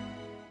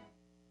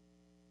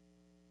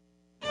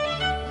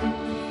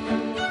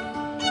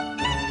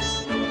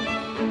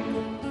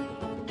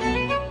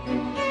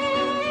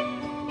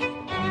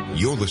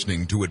 You're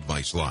listening to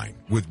Advice Line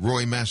with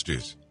Roy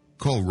Masters.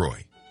 Call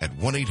Roy at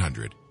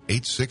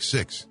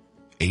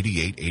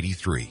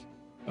 1-800-866-8883.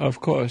 Of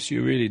course,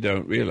 you really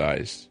don't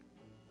realize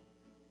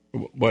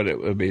what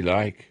it would be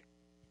like,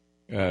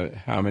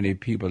 how many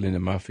people in the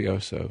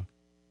Mafioso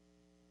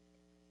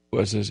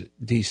was as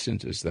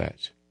decent as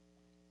that,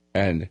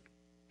 and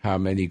how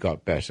many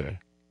got better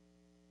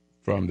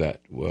from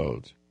that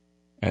world,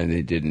 and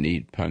they didn't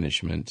need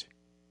punishment.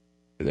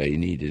 They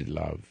needed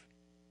love.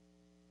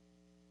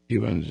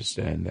 You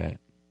understand that?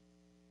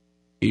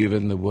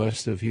 Even the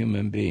worst of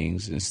human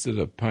beings, instead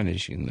of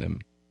punishing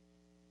them,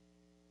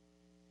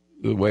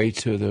 the way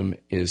to them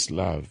is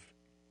love.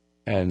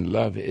 And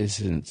love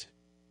isn't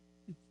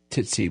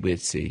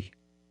titsy-witsy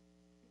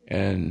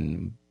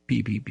and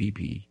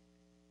pee-pee-pee-pee.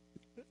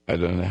 I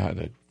don't know how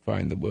to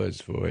find the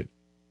words for it.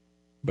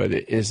 But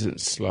it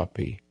isn't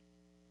sloppy.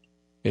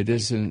 It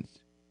isn't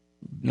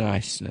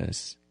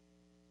niceness.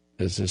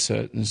 There's a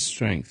certain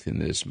strength in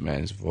this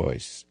man's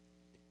voice.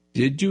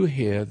 Did you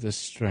hear the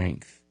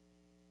strength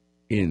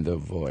in the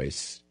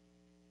voice?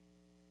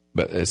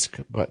 But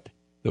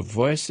the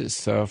voice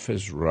itself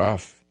is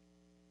rough,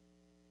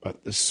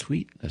 but the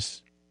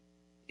sweetness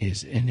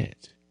is in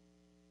it.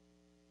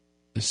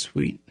 The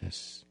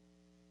sweetness,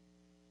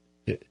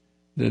 the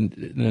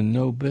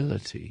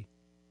nobility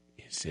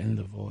is in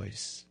the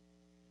voice.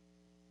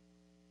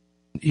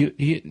 You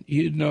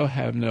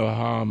have no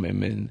harm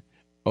in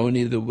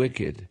only the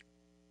wicked,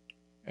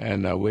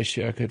 and I wish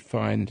I could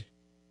find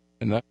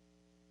enough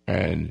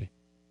and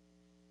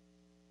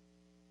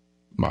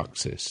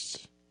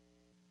Marxists.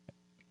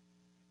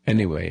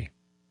 Anyway,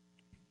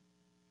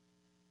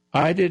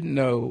 I didn't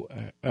know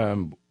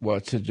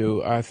what to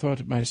do. I thought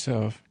to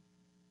myself,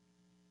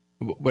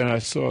 when I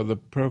saw the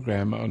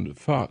program on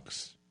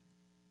Fox,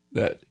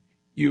 that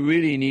you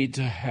really need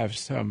to have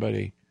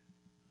somebody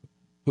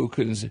who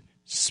can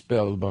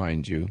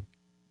spellbind you.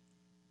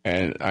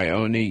 And I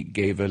only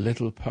gave a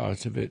little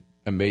part of it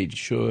and made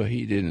sure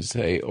he didn't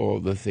say all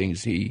the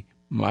things he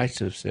might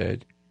have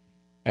said.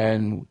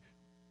 And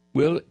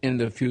will, in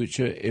the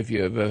future, if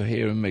you ever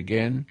hear him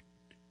again,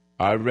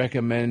 I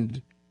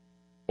recommend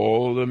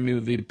all the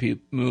movie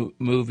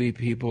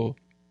people,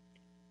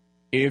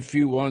 if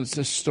you want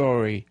a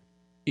story,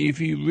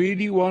 if you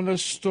really want a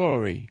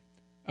story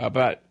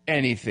about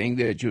anything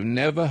that you've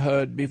never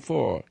heard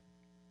before,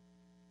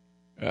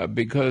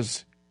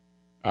 because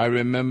I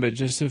remember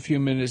just a few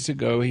minutes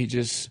ago he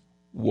just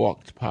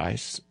walked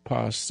past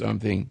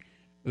something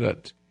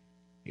that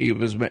it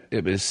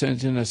was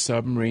sent in a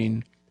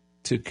submarine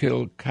to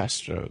kill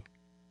Castro,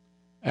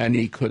 and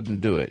he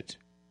couldn't do it.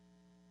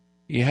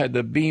 He had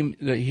the beam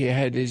that he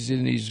had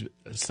in his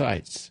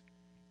sights,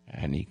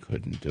 and he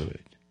couldn't do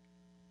it,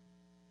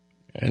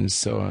 and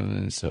so on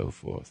and so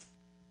forth.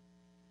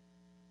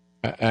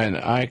 And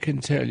I can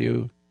tell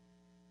you,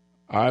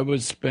 I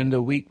would spend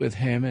a week with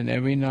him, and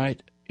every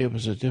night it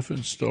was a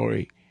different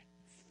story.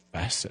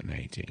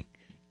 Fascinating.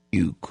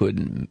 You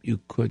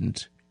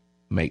couldn't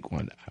make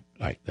one up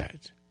like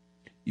that.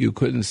 You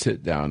couldn't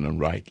sit down and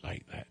write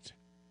like that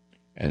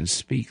and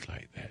speak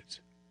like that.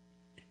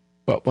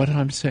 But what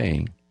I'm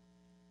saying,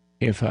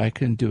 if I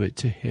can do it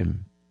to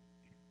him,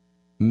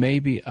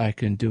 maybe I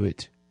can do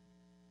it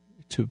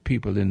to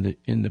people in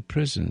the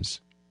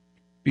prisons,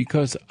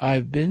 because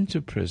I've been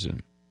to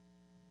prison,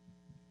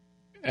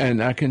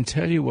 and I can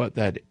tell you what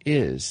that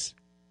is.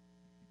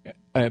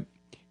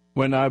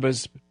 When I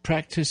was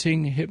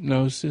practicing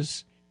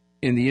hypnosis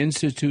in the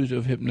Institute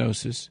of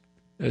Hypnosis,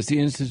 that's the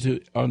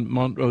Institute on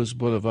Montrose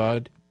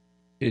Boulevard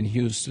in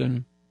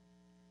Houston,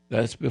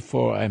 that's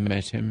before I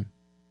met him.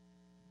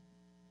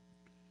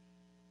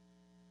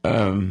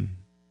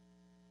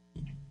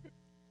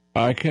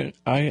 I can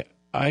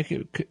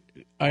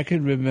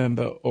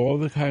remember all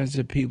the kinds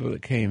of people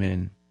that came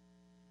in.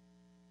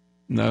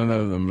 None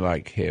of them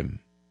like him,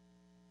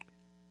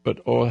 but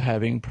all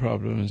having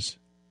problems.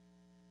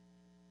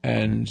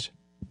 And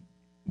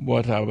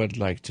what I would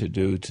like to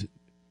do,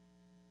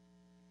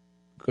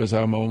 because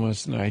I'm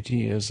almost 90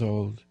 years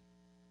old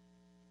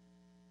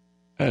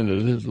and a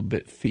little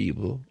bit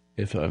feeble,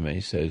 if I may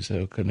say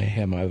so. Can I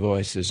hear my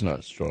voice is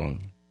not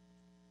strong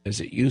as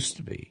it used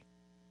to be.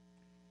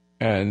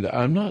 And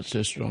I'm not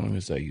so strong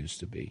as I used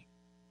to be.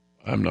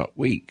 I'm not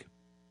weak.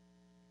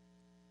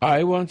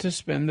 I want to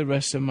spend the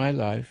rest of my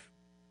life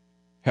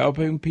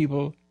helping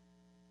people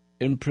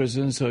in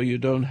prison so you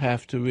don't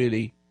have to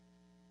really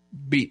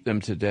beat them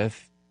to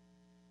death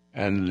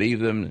and leave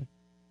them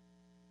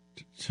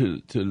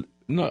to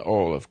not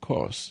all, of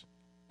course.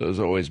 There's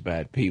always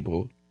bad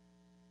people.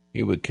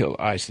 He would kill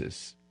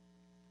ISIS.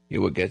 He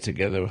would get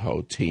together a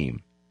whole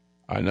team.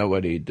 I know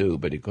what he'd do,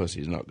 but of course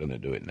he's not going to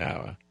do it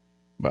now.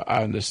 But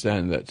I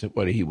understand that's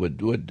what he would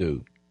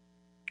do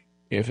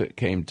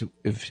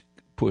if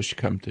push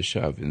come to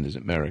shove in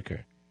America.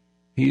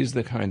 He's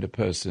the kind of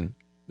person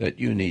that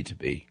you need to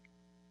be,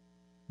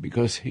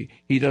 because he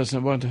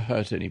doesn't want to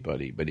hurt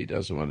anybody, but he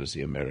doesn't want to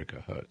see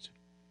America hurt.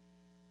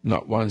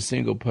 Not one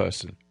single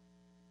person.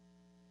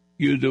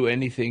 You do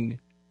anything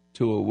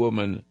to a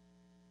woman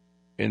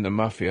in the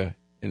mafia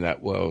in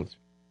that world,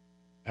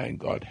 and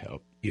God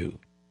help you.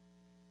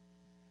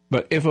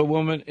 But if a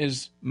woman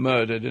is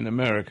murdered in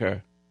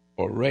America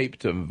or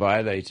raped and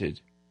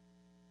violated,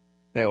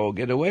 they all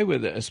get away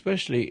with it,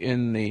 especially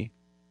in the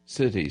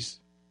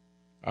cities.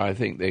 I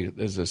think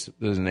there's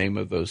a name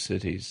of those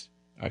cities.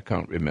 I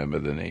can't remember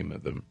the name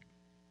of them,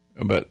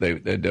 but they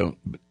don't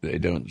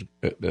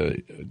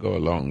go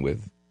along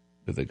with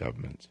the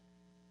government.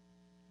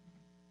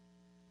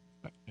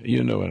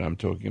 You know what I'm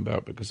talking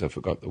about, because I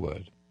forgot the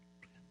word.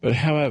 But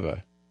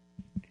however,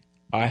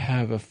 I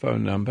have a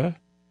phone number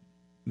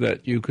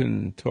that you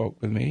can talk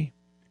with me.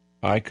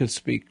 I could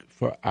speak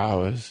for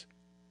hours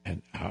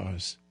and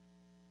hours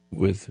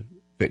with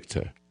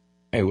Victor.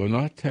 I will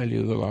not tell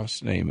you the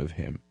last name of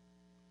him,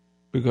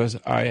 because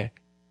I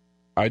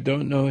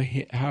don't know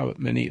how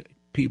many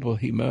people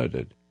he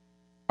murdered.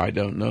 I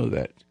don't know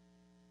that.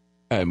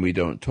 And we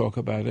don't talk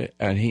about it,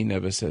 and he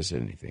never says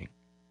anything.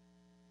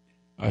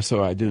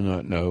 So I do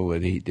not know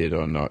whether he did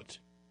or not.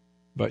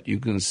 But you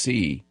can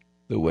see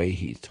the way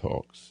he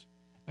talks.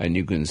 And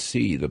you can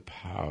see the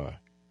power,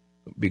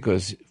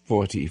 because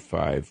 40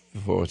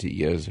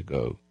 years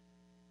ago,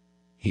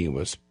 he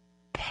was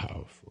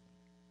powerful.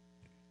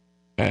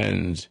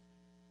 And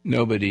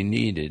nobody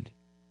needed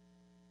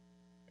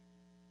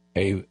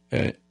what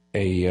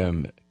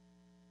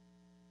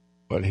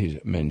he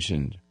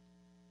mentioned.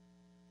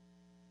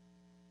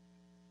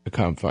 I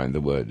can't find the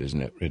word,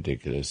 isn't it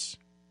ridiculous?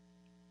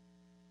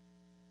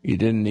 He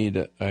didn't need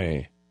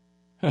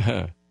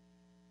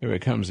here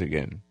it comes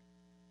again.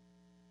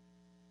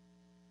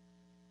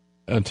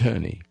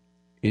 Attorney.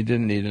 He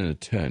didn't need an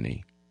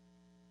attorney.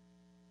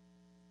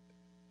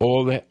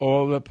 All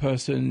the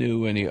person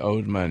knew when he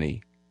owed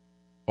money,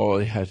 all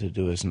he had to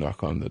do is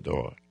knock on the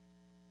door.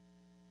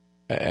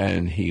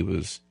 And he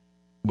would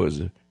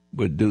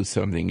do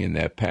something in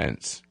their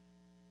pants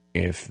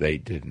if they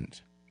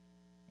didn't.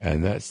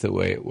 And that's the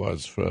way it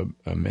was for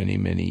many,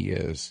 many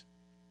years.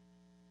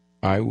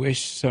 I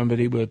wish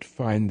somebody would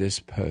find this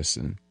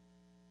person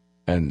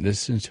and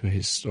listen to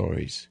his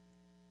stories,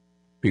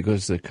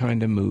 because the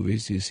kind of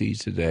movies you see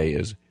today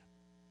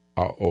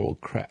are all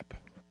crap.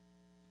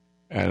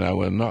 And I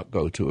will not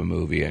go to a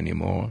movie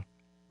anymore.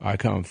 I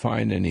can't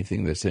find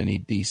anything that's any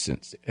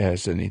decent,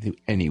 has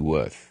any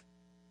worth.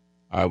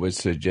 I would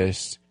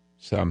suggest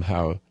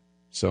somehow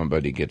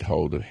somebody get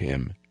hold of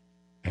him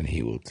and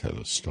he will tell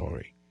a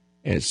story.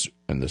 And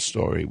the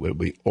story will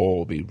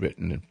all be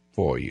written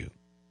for you.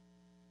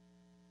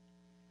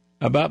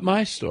 About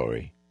my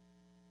story,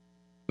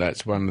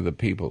 that's one of the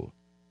people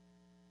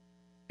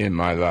in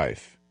my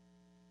life.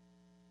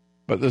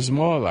 But there's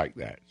more like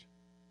that.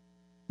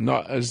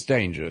 Not as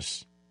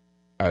dangerous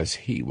as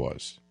he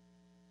was.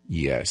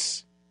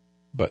 Yes,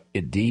 but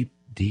deep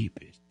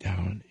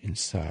down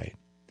inside,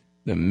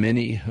 the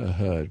many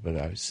heard what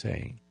I was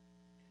saying.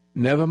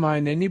 Never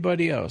mind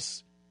anybody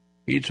else.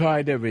 He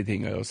tried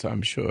everything else,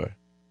 I'm sure.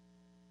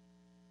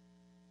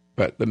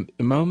 But the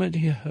moment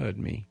he heard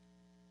me,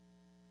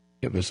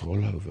 it was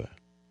all over.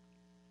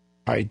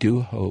 I do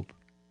hope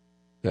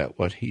that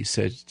what he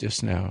said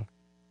just now,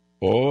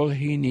 all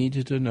he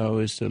needed to know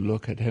is to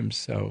look at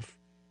himself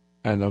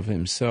and of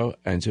himself,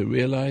 and to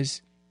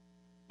realize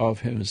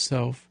of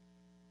himself,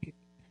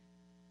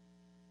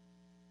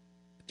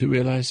 to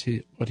realize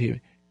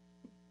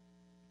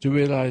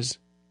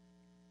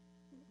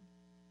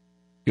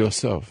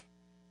yourself.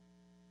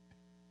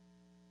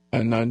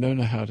 And I don't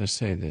know how to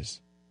say this,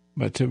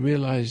 but to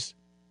realize,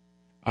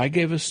 I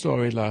gave a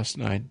story last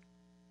night,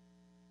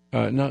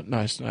 not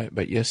last night,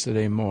 but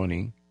yesterday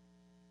morning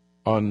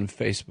on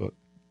Facebook.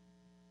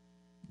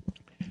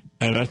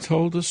 And I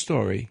told the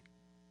story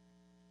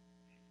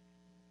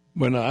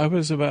when I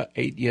was about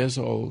 8 years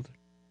old.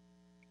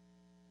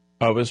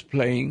 I was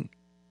playing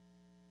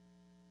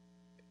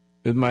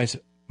with my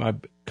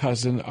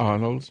cousin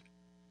Arnold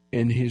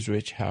in his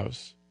rich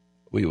house.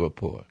 We were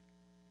poor.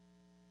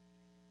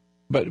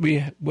 But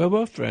we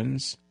were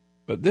friends.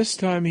 But this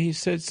time he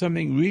said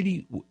something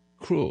really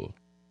cruel.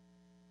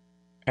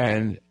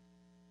 And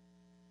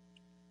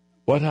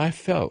what I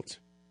felt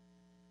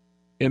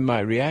in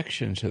my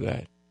reaction to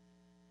that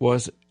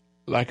was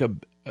like a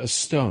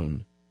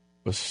stone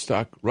was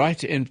stuck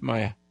right into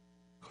my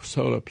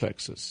solar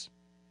plexus.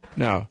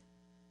 Now,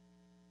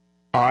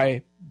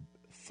 the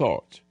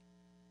thought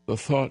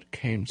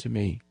came to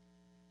me,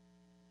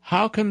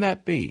 how can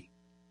that be?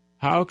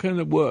 How can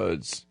the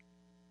words,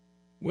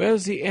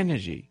 where's the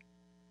energy?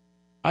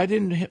 I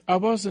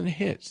wasn't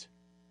hit.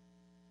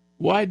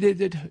 Why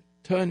did it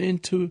turn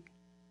into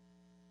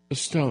a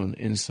stone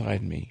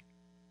inside me?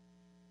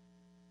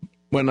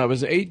 When I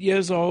was 8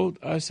 years old,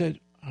 I said,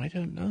 I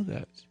don't know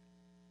that.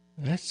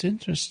 That's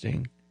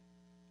interesting.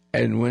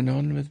 And went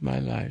on with my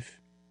life.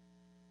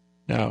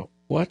 Now,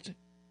 what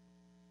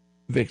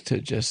Victor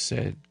just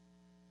said,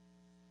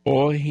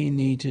 all he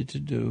needed to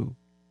do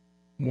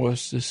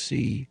was to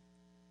see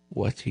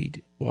what he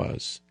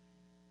was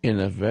in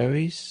a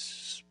very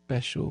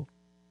special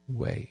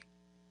way.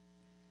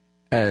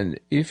 And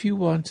if you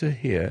want to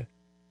hear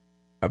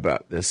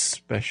about this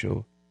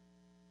special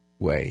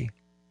way,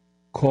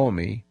 call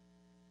me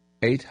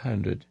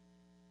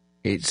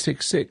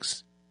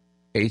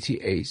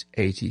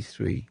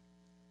 800-866-8883.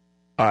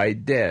 I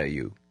dare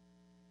you.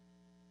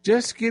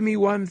 Just give me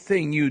one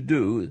thing you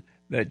do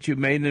that you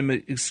made an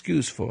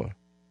excuse for.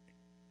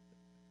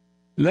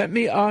 Let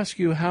me ask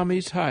you how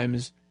many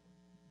times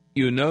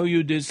you know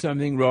you did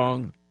something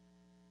wrong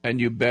and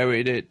you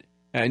buried it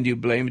and you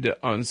blamed it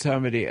on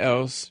somebody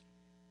else,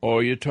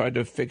 or you tried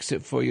to fix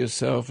it for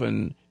yourself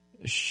and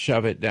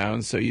shove it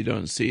down so you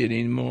don't see it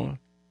anymore,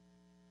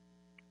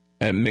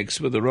 and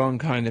mix with the wrong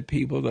kind of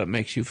people that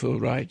makes you feel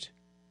right.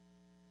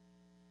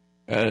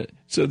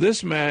 So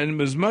this man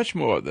was much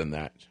more than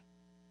that.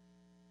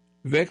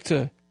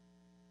 Victor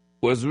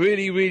was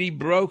really, really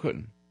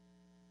broken,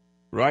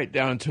 right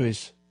down to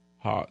his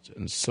heart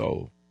and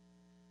soul.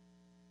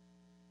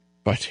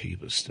 But he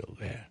was still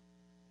there.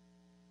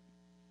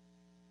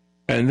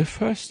 And the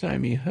first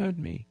time he heard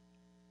me,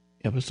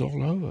 it was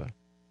all over.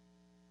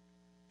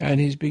 And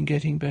he's been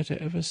getting better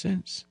ever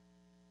since.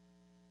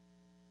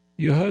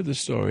 You heard the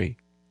story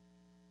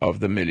of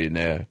the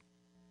millionaire.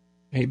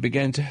 He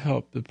began to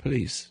help the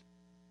police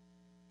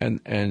and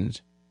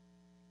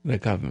the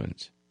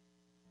government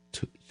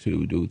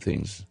to do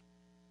things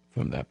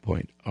from that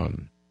point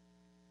on.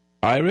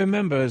 I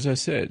remember, as I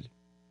said,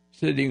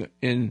 sitting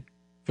in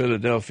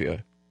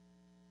Philadelphia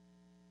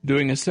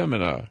doing a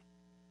seminar,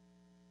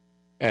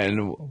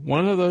 and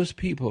one of those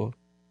people,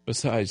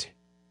 besides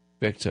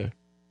Victor,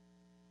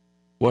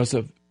 was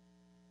a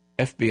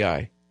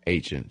FBI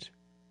agent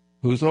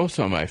who's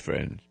also my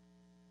friend.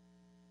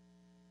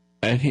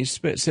 And he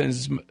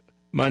sends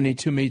money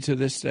to me to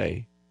this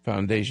day.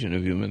 Foundation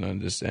of Human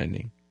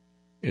Understanding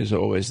is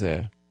always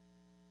there.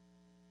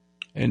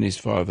 And his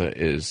father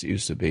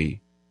used to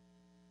be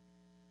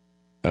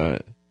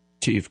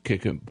chief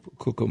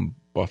cook and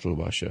bottle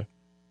washer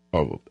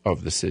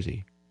of the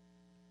city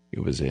he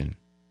was in.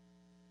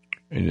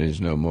 And is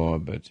no more,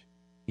 but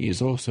he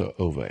is also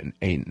over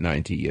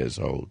 90 years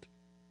old.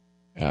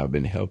 I've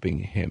been helping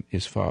him,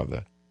 his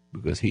father,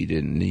 because he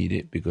didn't need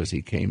it, because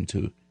he came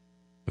to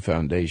the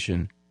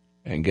foundation.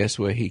 And guess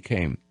where he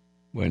came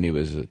when he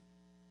was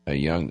a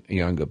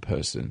younger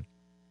person?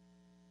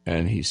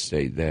 And he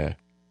stayed there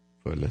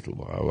for a little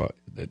while.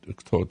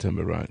 That taught him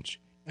a ranch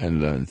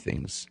and learned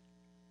things.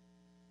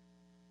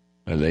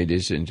 And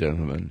ladies and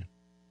gentlemen,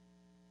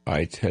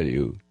 I tell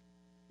you,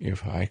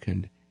 if I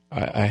can,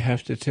 I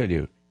have to tell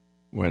you,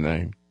 when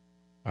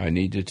I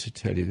needed to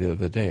tell you the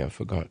other day, I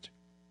forgot.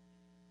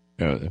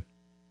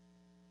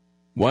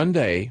 One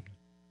day,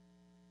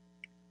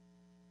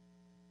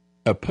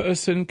 a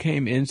person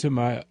came into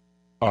my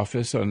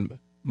office on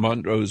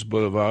Montrose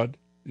Boulevard,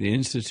 the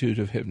Institute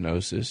of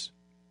Hypnosis.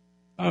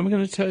 I'm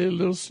going to tell you a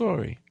little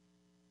story.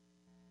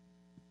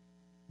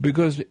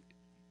 Because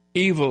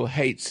evil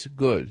hates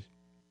good.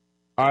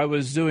 I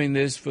was doing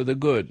this for the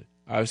good.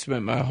 I've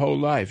spent my whole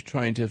life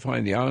trying to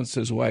find the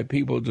answers why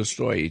people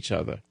destroy each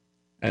other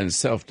and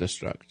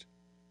self-destruct,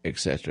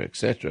 etc.,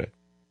 etc.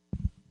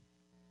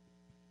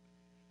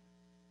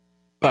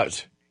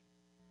 But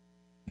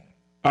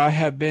I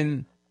have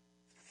been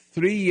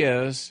 3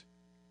 years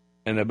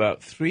and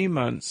about 3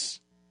 months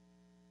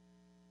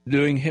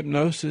doing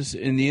hypnosis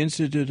in the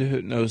Institute of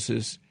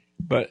Hypnosis,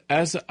 but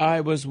as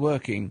I was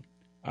working,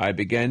 I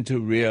began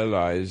to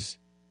realize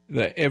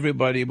that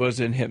everybody was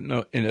in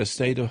a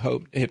state of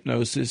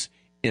hypnosis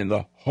in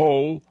the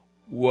whole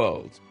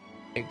world,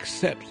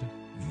 except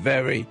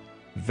very,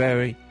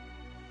 very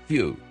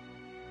few.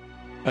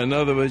 In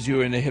other words,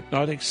 you're in a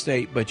hypnotic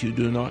state, but you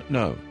do not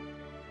know.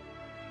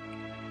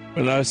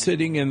 When I was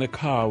sitting in the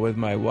car with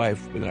my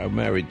wife, when I was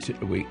married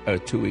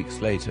 2 weeks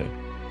later,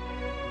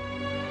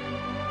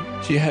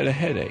 she had a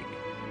headache.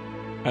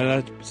 And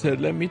I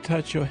said, "Let me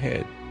touch your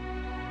head."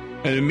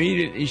 And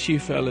immediately she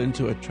fell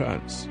into a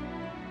trance.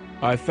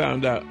 I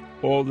found out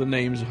all the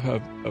names of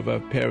her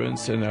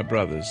parents and her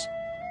brothers.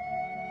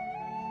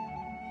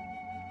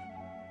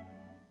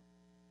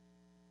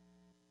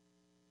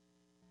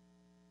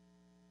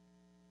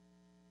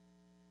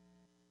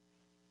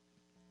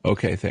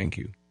 Okay, thank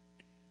you.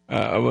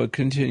 I will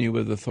continue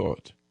with the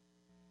thought.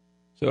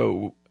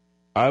 So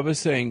I was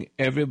saying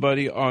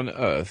everybody on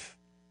earth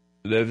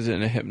lives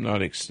in a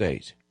hypnotic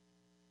state,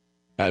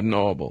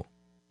 abnormal,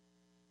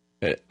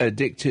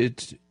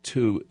 addicted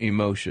to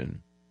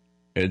emotion,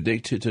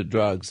 addicted to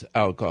drugs,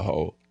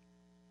 alcohol,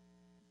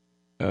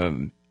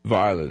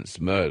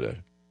 violence,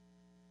 murder,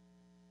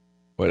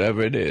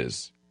 whatever it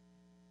is.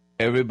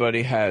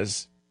 Everybody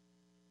has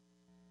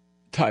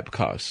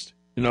typecast.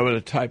 You know what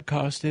a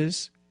typecast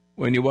is?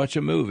 When you watch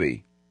a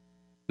movie,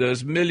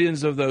 there's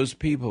millions of those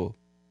people.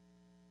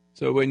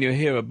 So when you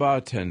hear a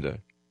bartender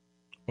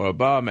or a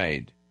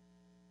barmaid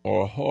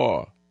or a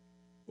whore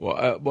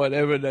or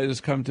whatever it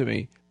is come to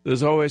me,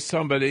 there's always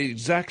somebody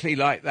exactly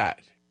like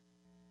that.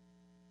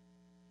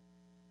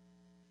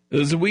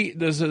 There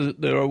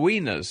are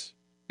wieners,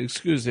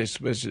 excuse the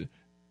expression,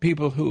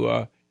 people who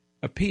are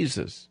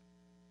appeasers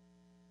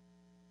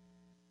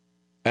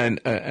and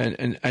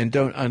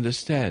don't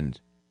understand.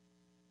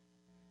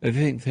 They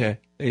think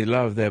they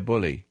love their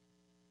bully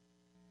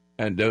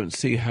and don't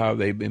see how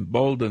they've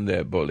emboldened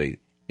their bully.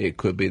 It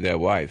could be their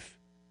wife.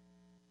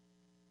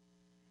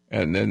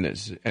 And then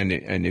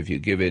and if you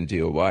give in to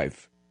your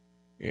wife,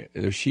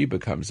 she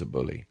becomes a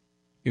bully.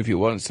 If you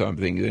want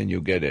something, then you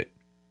get it.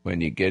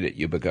 When you get it,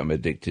 you become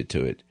addicted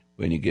to it.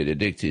 When you get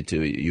addicted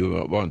to it, you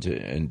won't want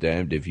it, and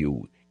damned if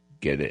you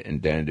get it,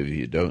 and damned if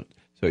you don't.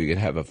 So you can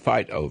have a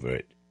fight over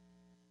it.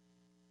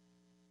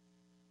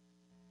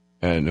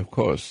 And, of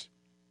course,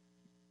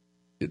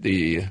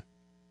 the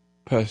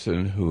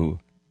person who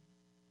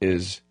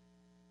is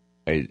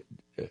the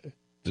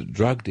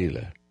drug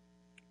dealer,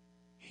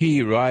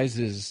 he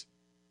rises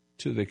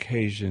to the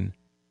occasion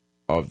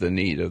of the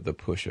need of the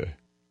pusher.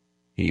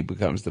 He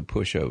becomes the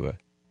pushover.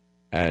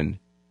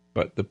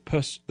 But the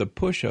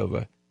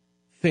pushover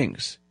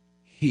thinks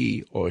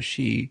he or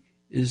she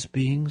is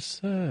being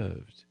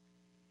served.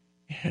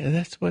 Yeah,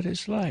 that's what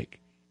it's like.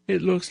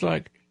 It looks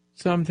like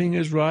something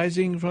is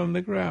rising from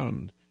the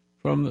ground,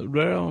 from the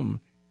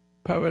realm,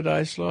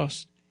 paradise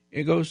lost,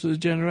 It goes through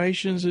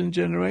generations and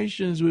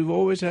generations. We've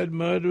always had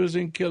murderers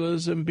and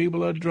killers, and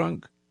people are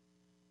drunk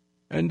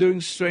and doing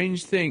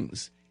strange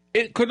things.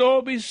 It could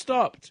all be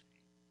stopped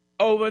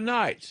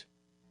overnight,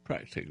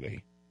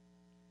 practically.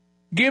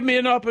 Give me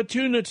an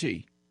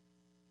opportunity.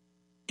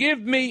 Give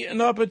me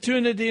an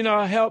opportunity, and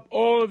I'll help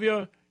all of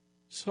your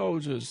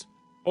soldiers,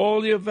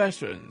 all your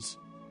veterans.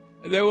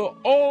 They will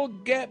all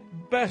get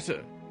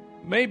better,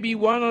 maybe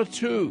one or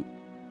two.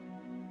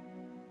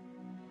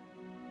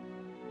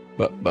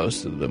 But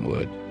most of them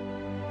would.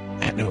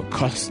 And it will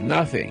cost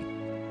nothing.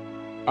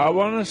 I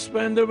want to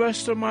spend the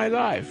rest of my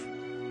life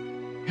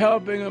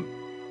helping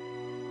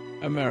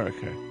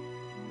America,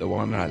 the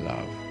one I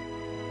love,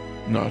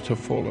 not to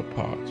fall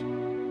apart.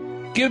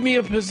 Give me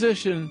a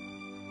position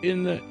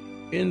in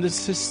the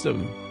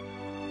system,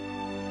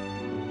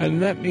 and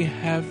let me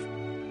have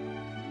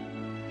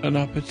an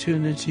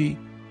opportunity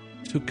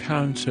to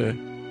counter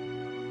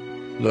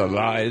the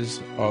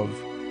lies of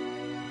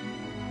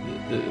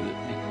the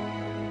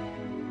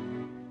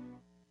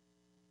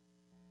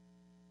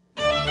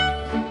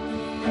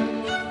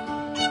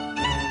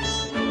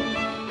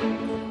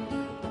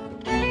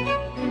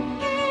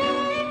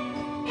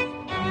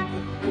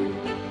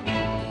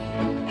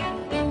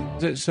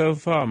it so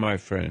far, my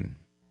friend?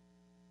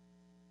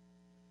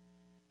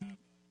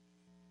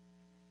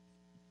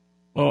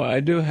 Oh, I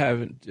do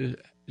have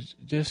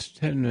just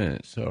 10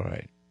 minutes, all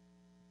right.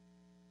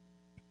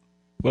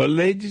 Well,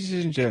 ladies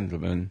and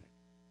gentlemen,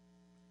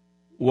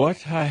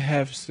 what I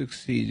have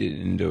succeeded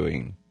in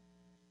doing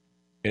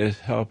is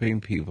helping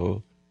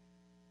people,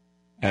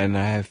 and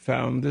I have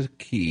found the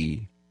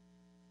key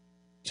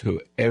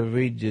to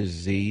every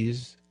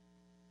disease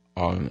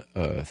on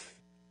earth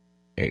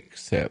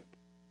except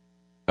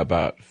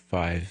about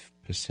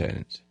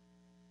 5%.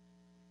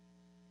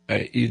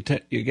 You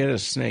get a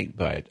snake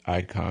bite,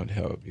 I can't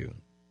help you.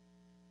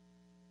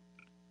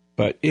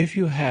 But if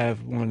you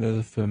have one of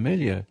the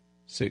familiar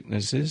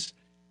sicknesses,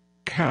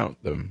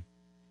 count them.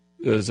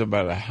 There's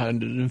about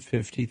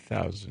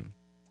 150,000.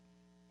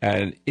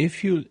 And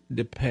if you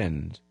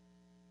depend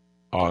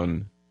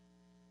on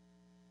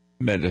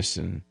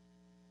medicine,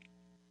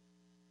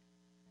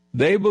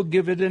 they will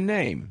give it a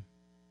name.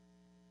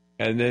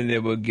 And then they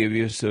will give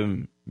you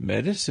some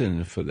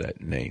medicine for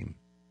that name.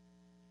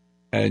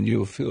 And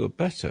you'll feel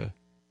better.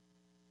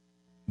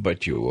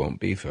 But you won't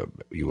be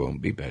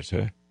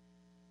better.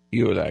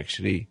 You will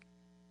actually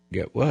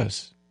get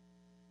worse.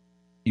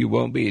 You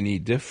won't be any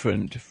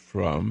different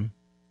from,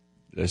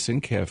 listen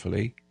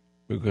carefully,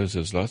 because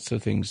there's lots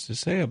of things to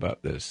say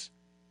about this.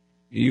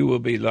 You will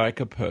be like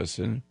a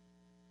person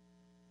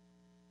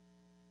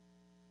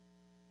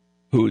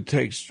who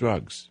takes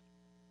drugs,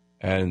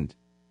 and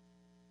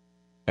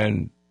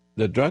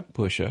the drug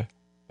pusher,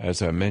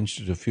 as I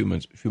mentioned a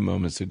few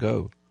moments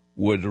ago,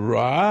 would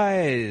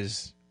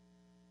rise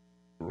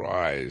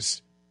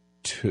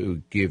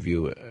to give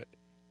you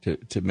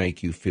to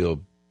make you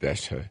feel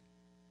better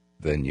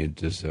than you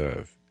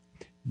deserve.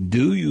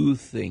 Do you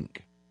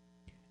think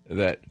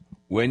that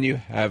when you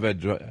have a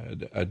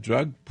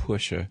drug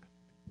pusher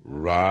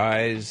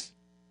rise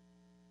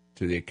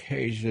to the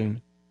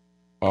occasion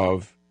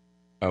of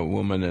a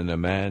woman and a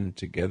man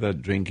together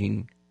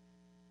drinking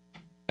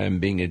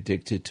and being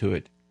addicted to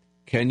it,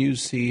 can you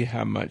see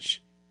how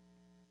much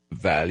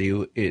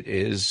value it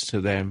is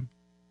to them?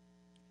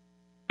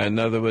 In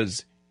other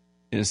words,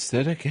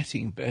 instead of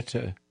getting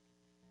better,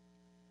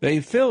 they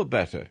feel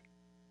better,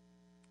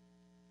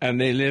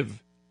 and they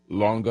live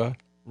longer.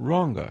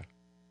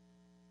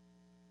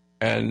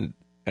 And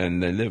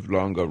they live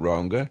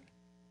longer,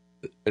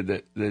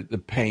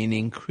 the pain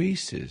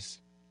increases,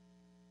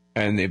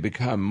 and they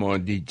become more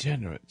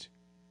degenerate.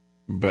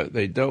 But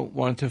they don't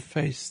want to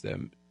face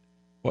them,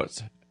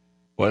 what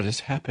is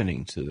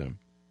happening to them,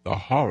 the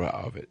horror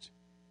of it.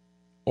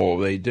 All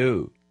they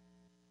do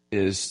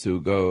is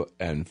to go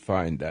and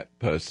find that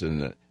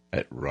person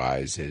that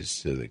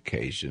rises to the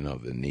occasion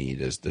of the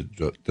need as the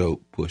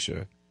dope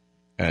pusher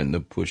and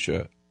the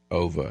pusher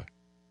over,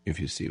 if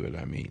you see what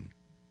I mean.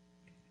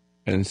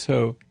 And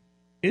so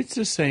it's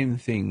the same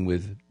thing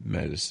with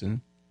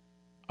medicine.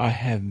 I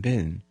have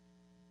been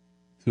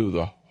through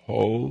the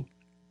whole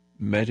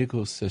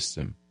medical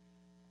system.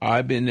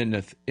 I've been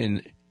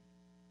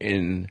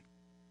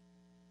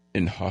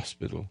in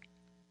hospital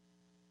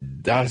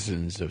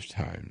dozens of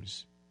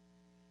times.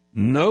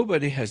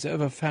 Nobody has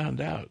ever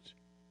found out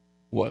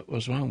what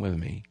was wrong with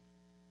me.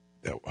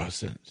 There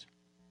wasn't.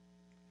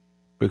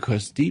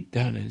 Because deep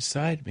down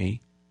inside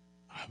me,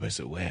 I was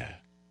aware.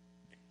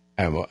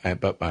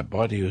 But my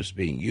body was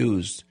being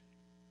used.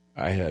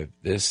 I had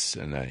this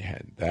and I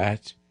had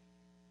that,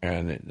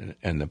 and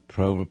the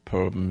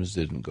problems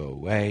didn't go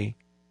away,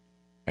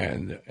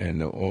 and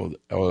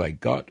all I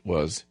got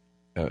was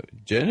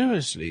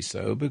generously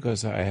so,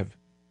 because I have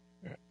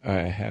I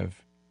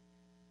have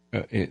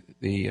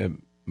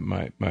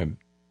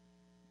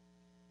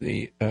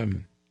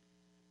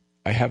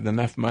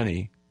enough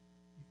money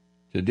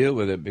to deal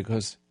with it,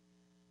 because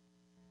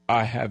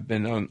I have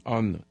been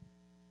on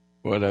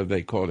whatever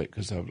they call it,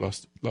 because I've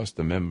lost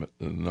the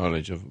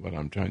knowledge of what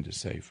I'm trying to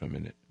say for a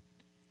minute.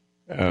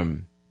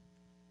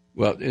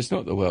 Well, it's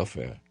not the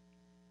welfare,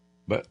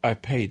 but I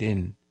paid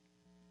in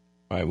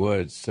my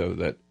words so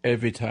that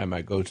every time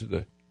I go to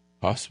the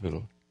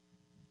hospital,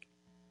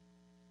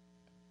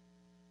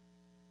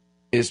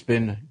 it's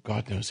been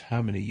God knows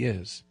how many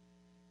years.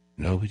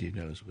 Nobody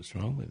knows what's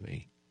wrong with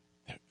me.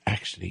 There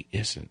actually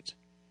isn't.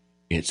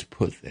 It's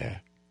put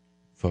there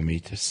for me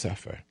to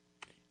suffer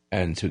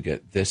and to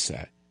get this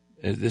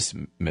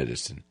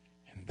medicine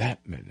and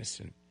that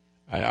medicine.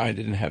 I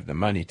didn't have the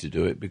money to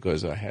do it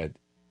because I had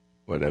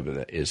whatever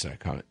that is. I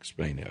can't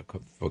explain it. I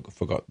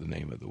forgot the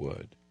name of the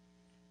word.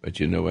 But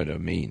you know what I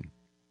mean.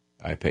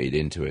 I paid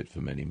into it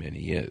for many, many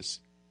years.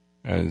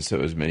 And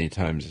so as many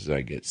times as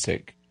I get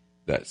sick,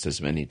 that's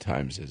as many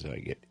times as I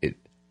get it.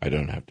 I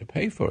don't have to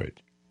pay for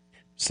it.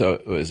 So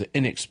it was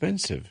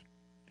inexpensive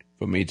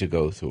for me to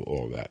go through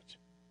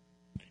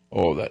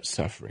all that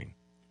suffering.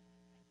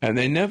 And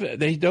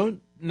they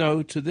don't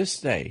know to this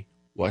day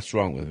what's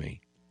wrong with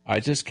me. I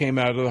just came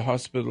out of the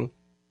hospital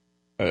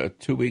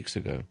 2 weeks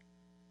ago.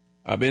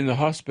 I've been in the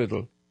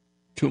hospital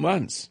 2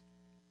 months.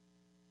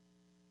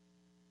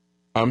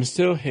 I'm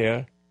still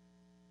here.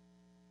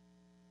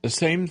 The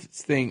same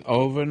thing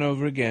over and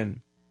over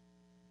again.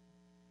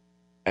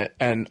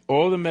 And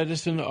all the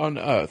medicine on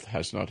earth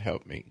has not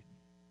helped me,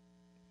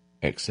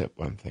 except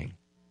one thing.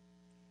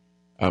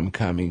 I'm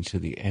coming to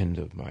the end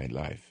of my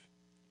life.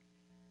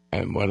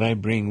 And what I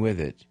bring with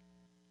it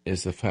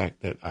is the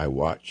fact that I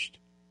watched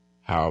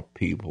how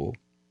people,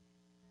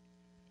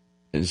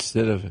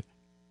 instead of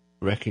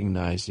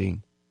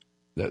recognizing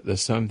that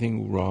there's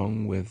something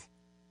wrong with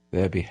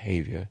their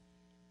behavior,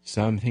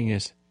 there's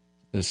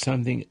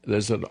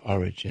an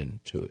origin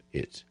to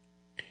it.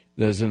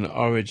 There's an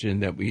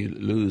origin that we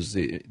lose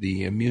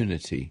the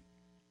immunity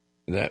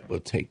that will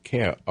take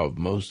care of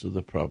most of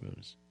the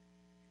problems.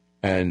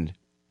 And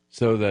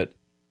so that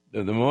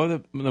the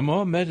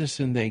more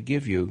medicine they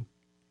give you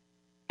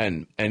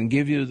and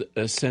give you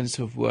a sense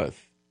of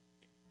worth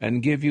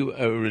and give you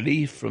a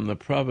relief from the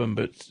problem,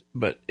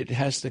 but it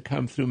has to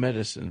come through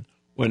medicine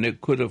when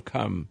it could have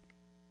come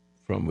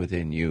from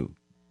within you.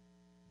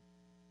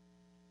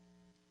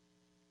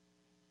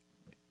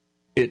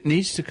 It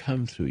needs to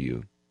come through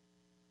you.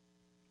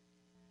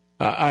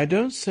 I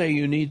don't say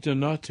you need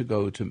not to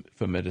go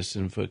for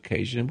medicine for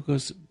occasion,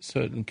 because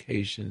certain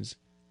occasions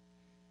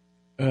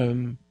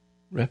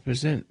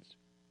represent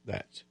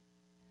that.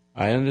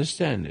 I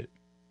understand it,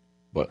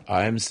 but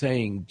I am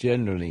saying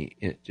generally,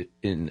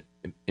 in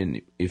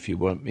if you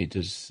want me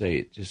to say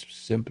it just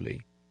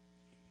simply,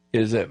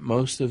 is that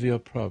most of your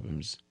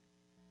problems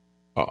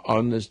are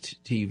on the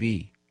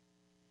TV,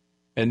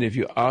 and if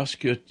you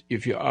ask your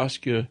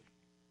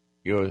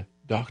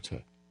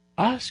doctor,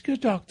 ask your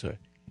doctor.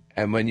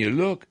 And when you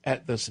look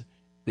at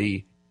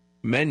the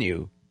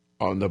menu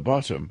on the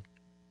bottom,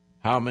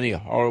 how many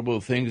horrible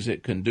things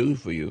it can do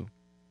for you,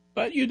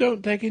 but you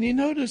don't take any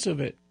notice of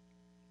it.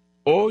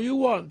 All you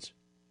want,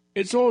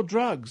 it's all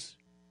drugs.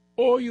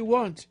 All you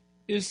want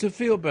is to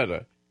feel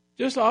better.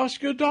 Just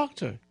ask your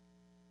doctor.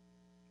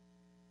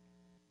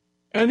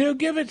 And he'll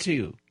give it to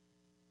you.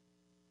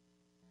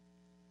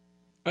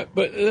 But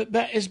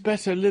that is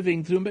better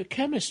living through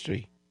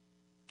chemistry.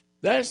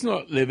 That's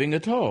not living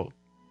at all.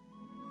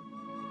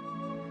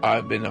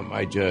 I've been on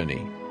my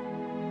journey,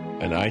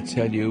 and I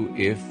tell you,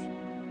 if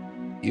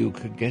you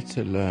could get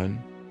to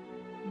learn,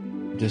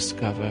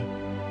 discover,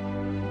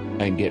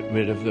 and get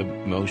rid of the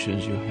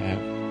emotions you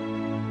have,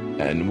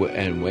 and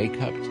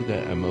wake up to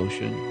that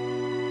emotion,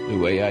 the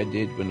way I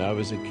did when I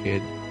was a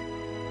kid,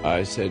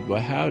 I said,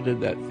 well, how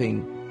did that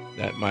thing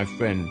that my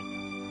friend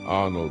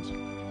Arnold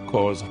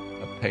caused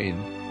a pain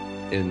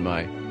in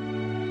my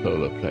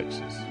solar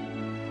plexus?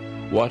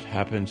 What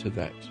happened to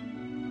that?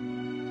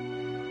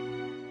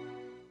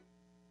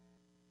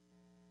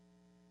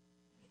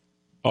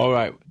 All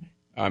right,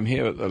 I'm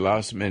here at the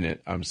last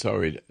minute. I'm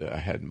sorry that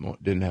I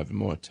didn't have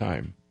more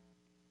time.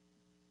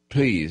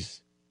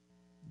 Please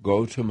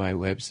go to my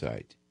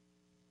website,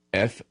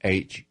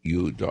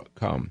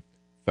 fhu.com,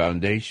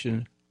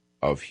 Foundation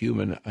of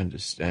Human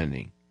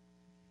Understanding,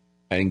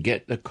 and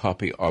get the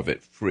copy of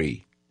it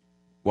free.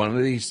 One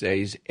of these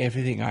days,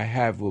 everything I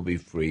have will be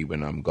free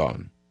when I'm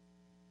gone.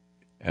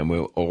 And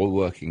we're all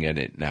working at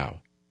it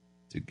now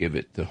to give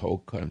it to the whole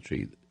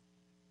country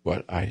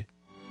what I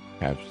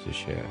have to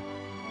share.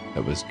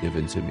 That was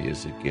given to me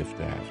as a gift.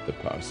 I have to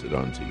pass it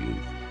on to you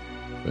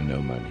for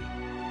no money.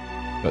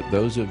 But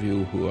those of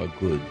you who are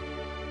good,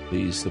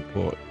 please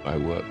support my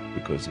work,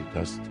 because it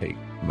does take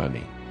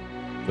money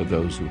for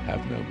those who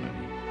have no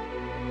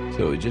money.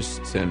 So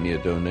just send me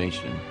a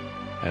donation,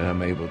 and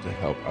I'm able to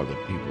help other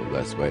people.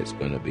 That's why it's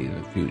going to be in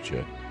the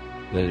future.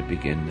 Let it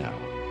begin now.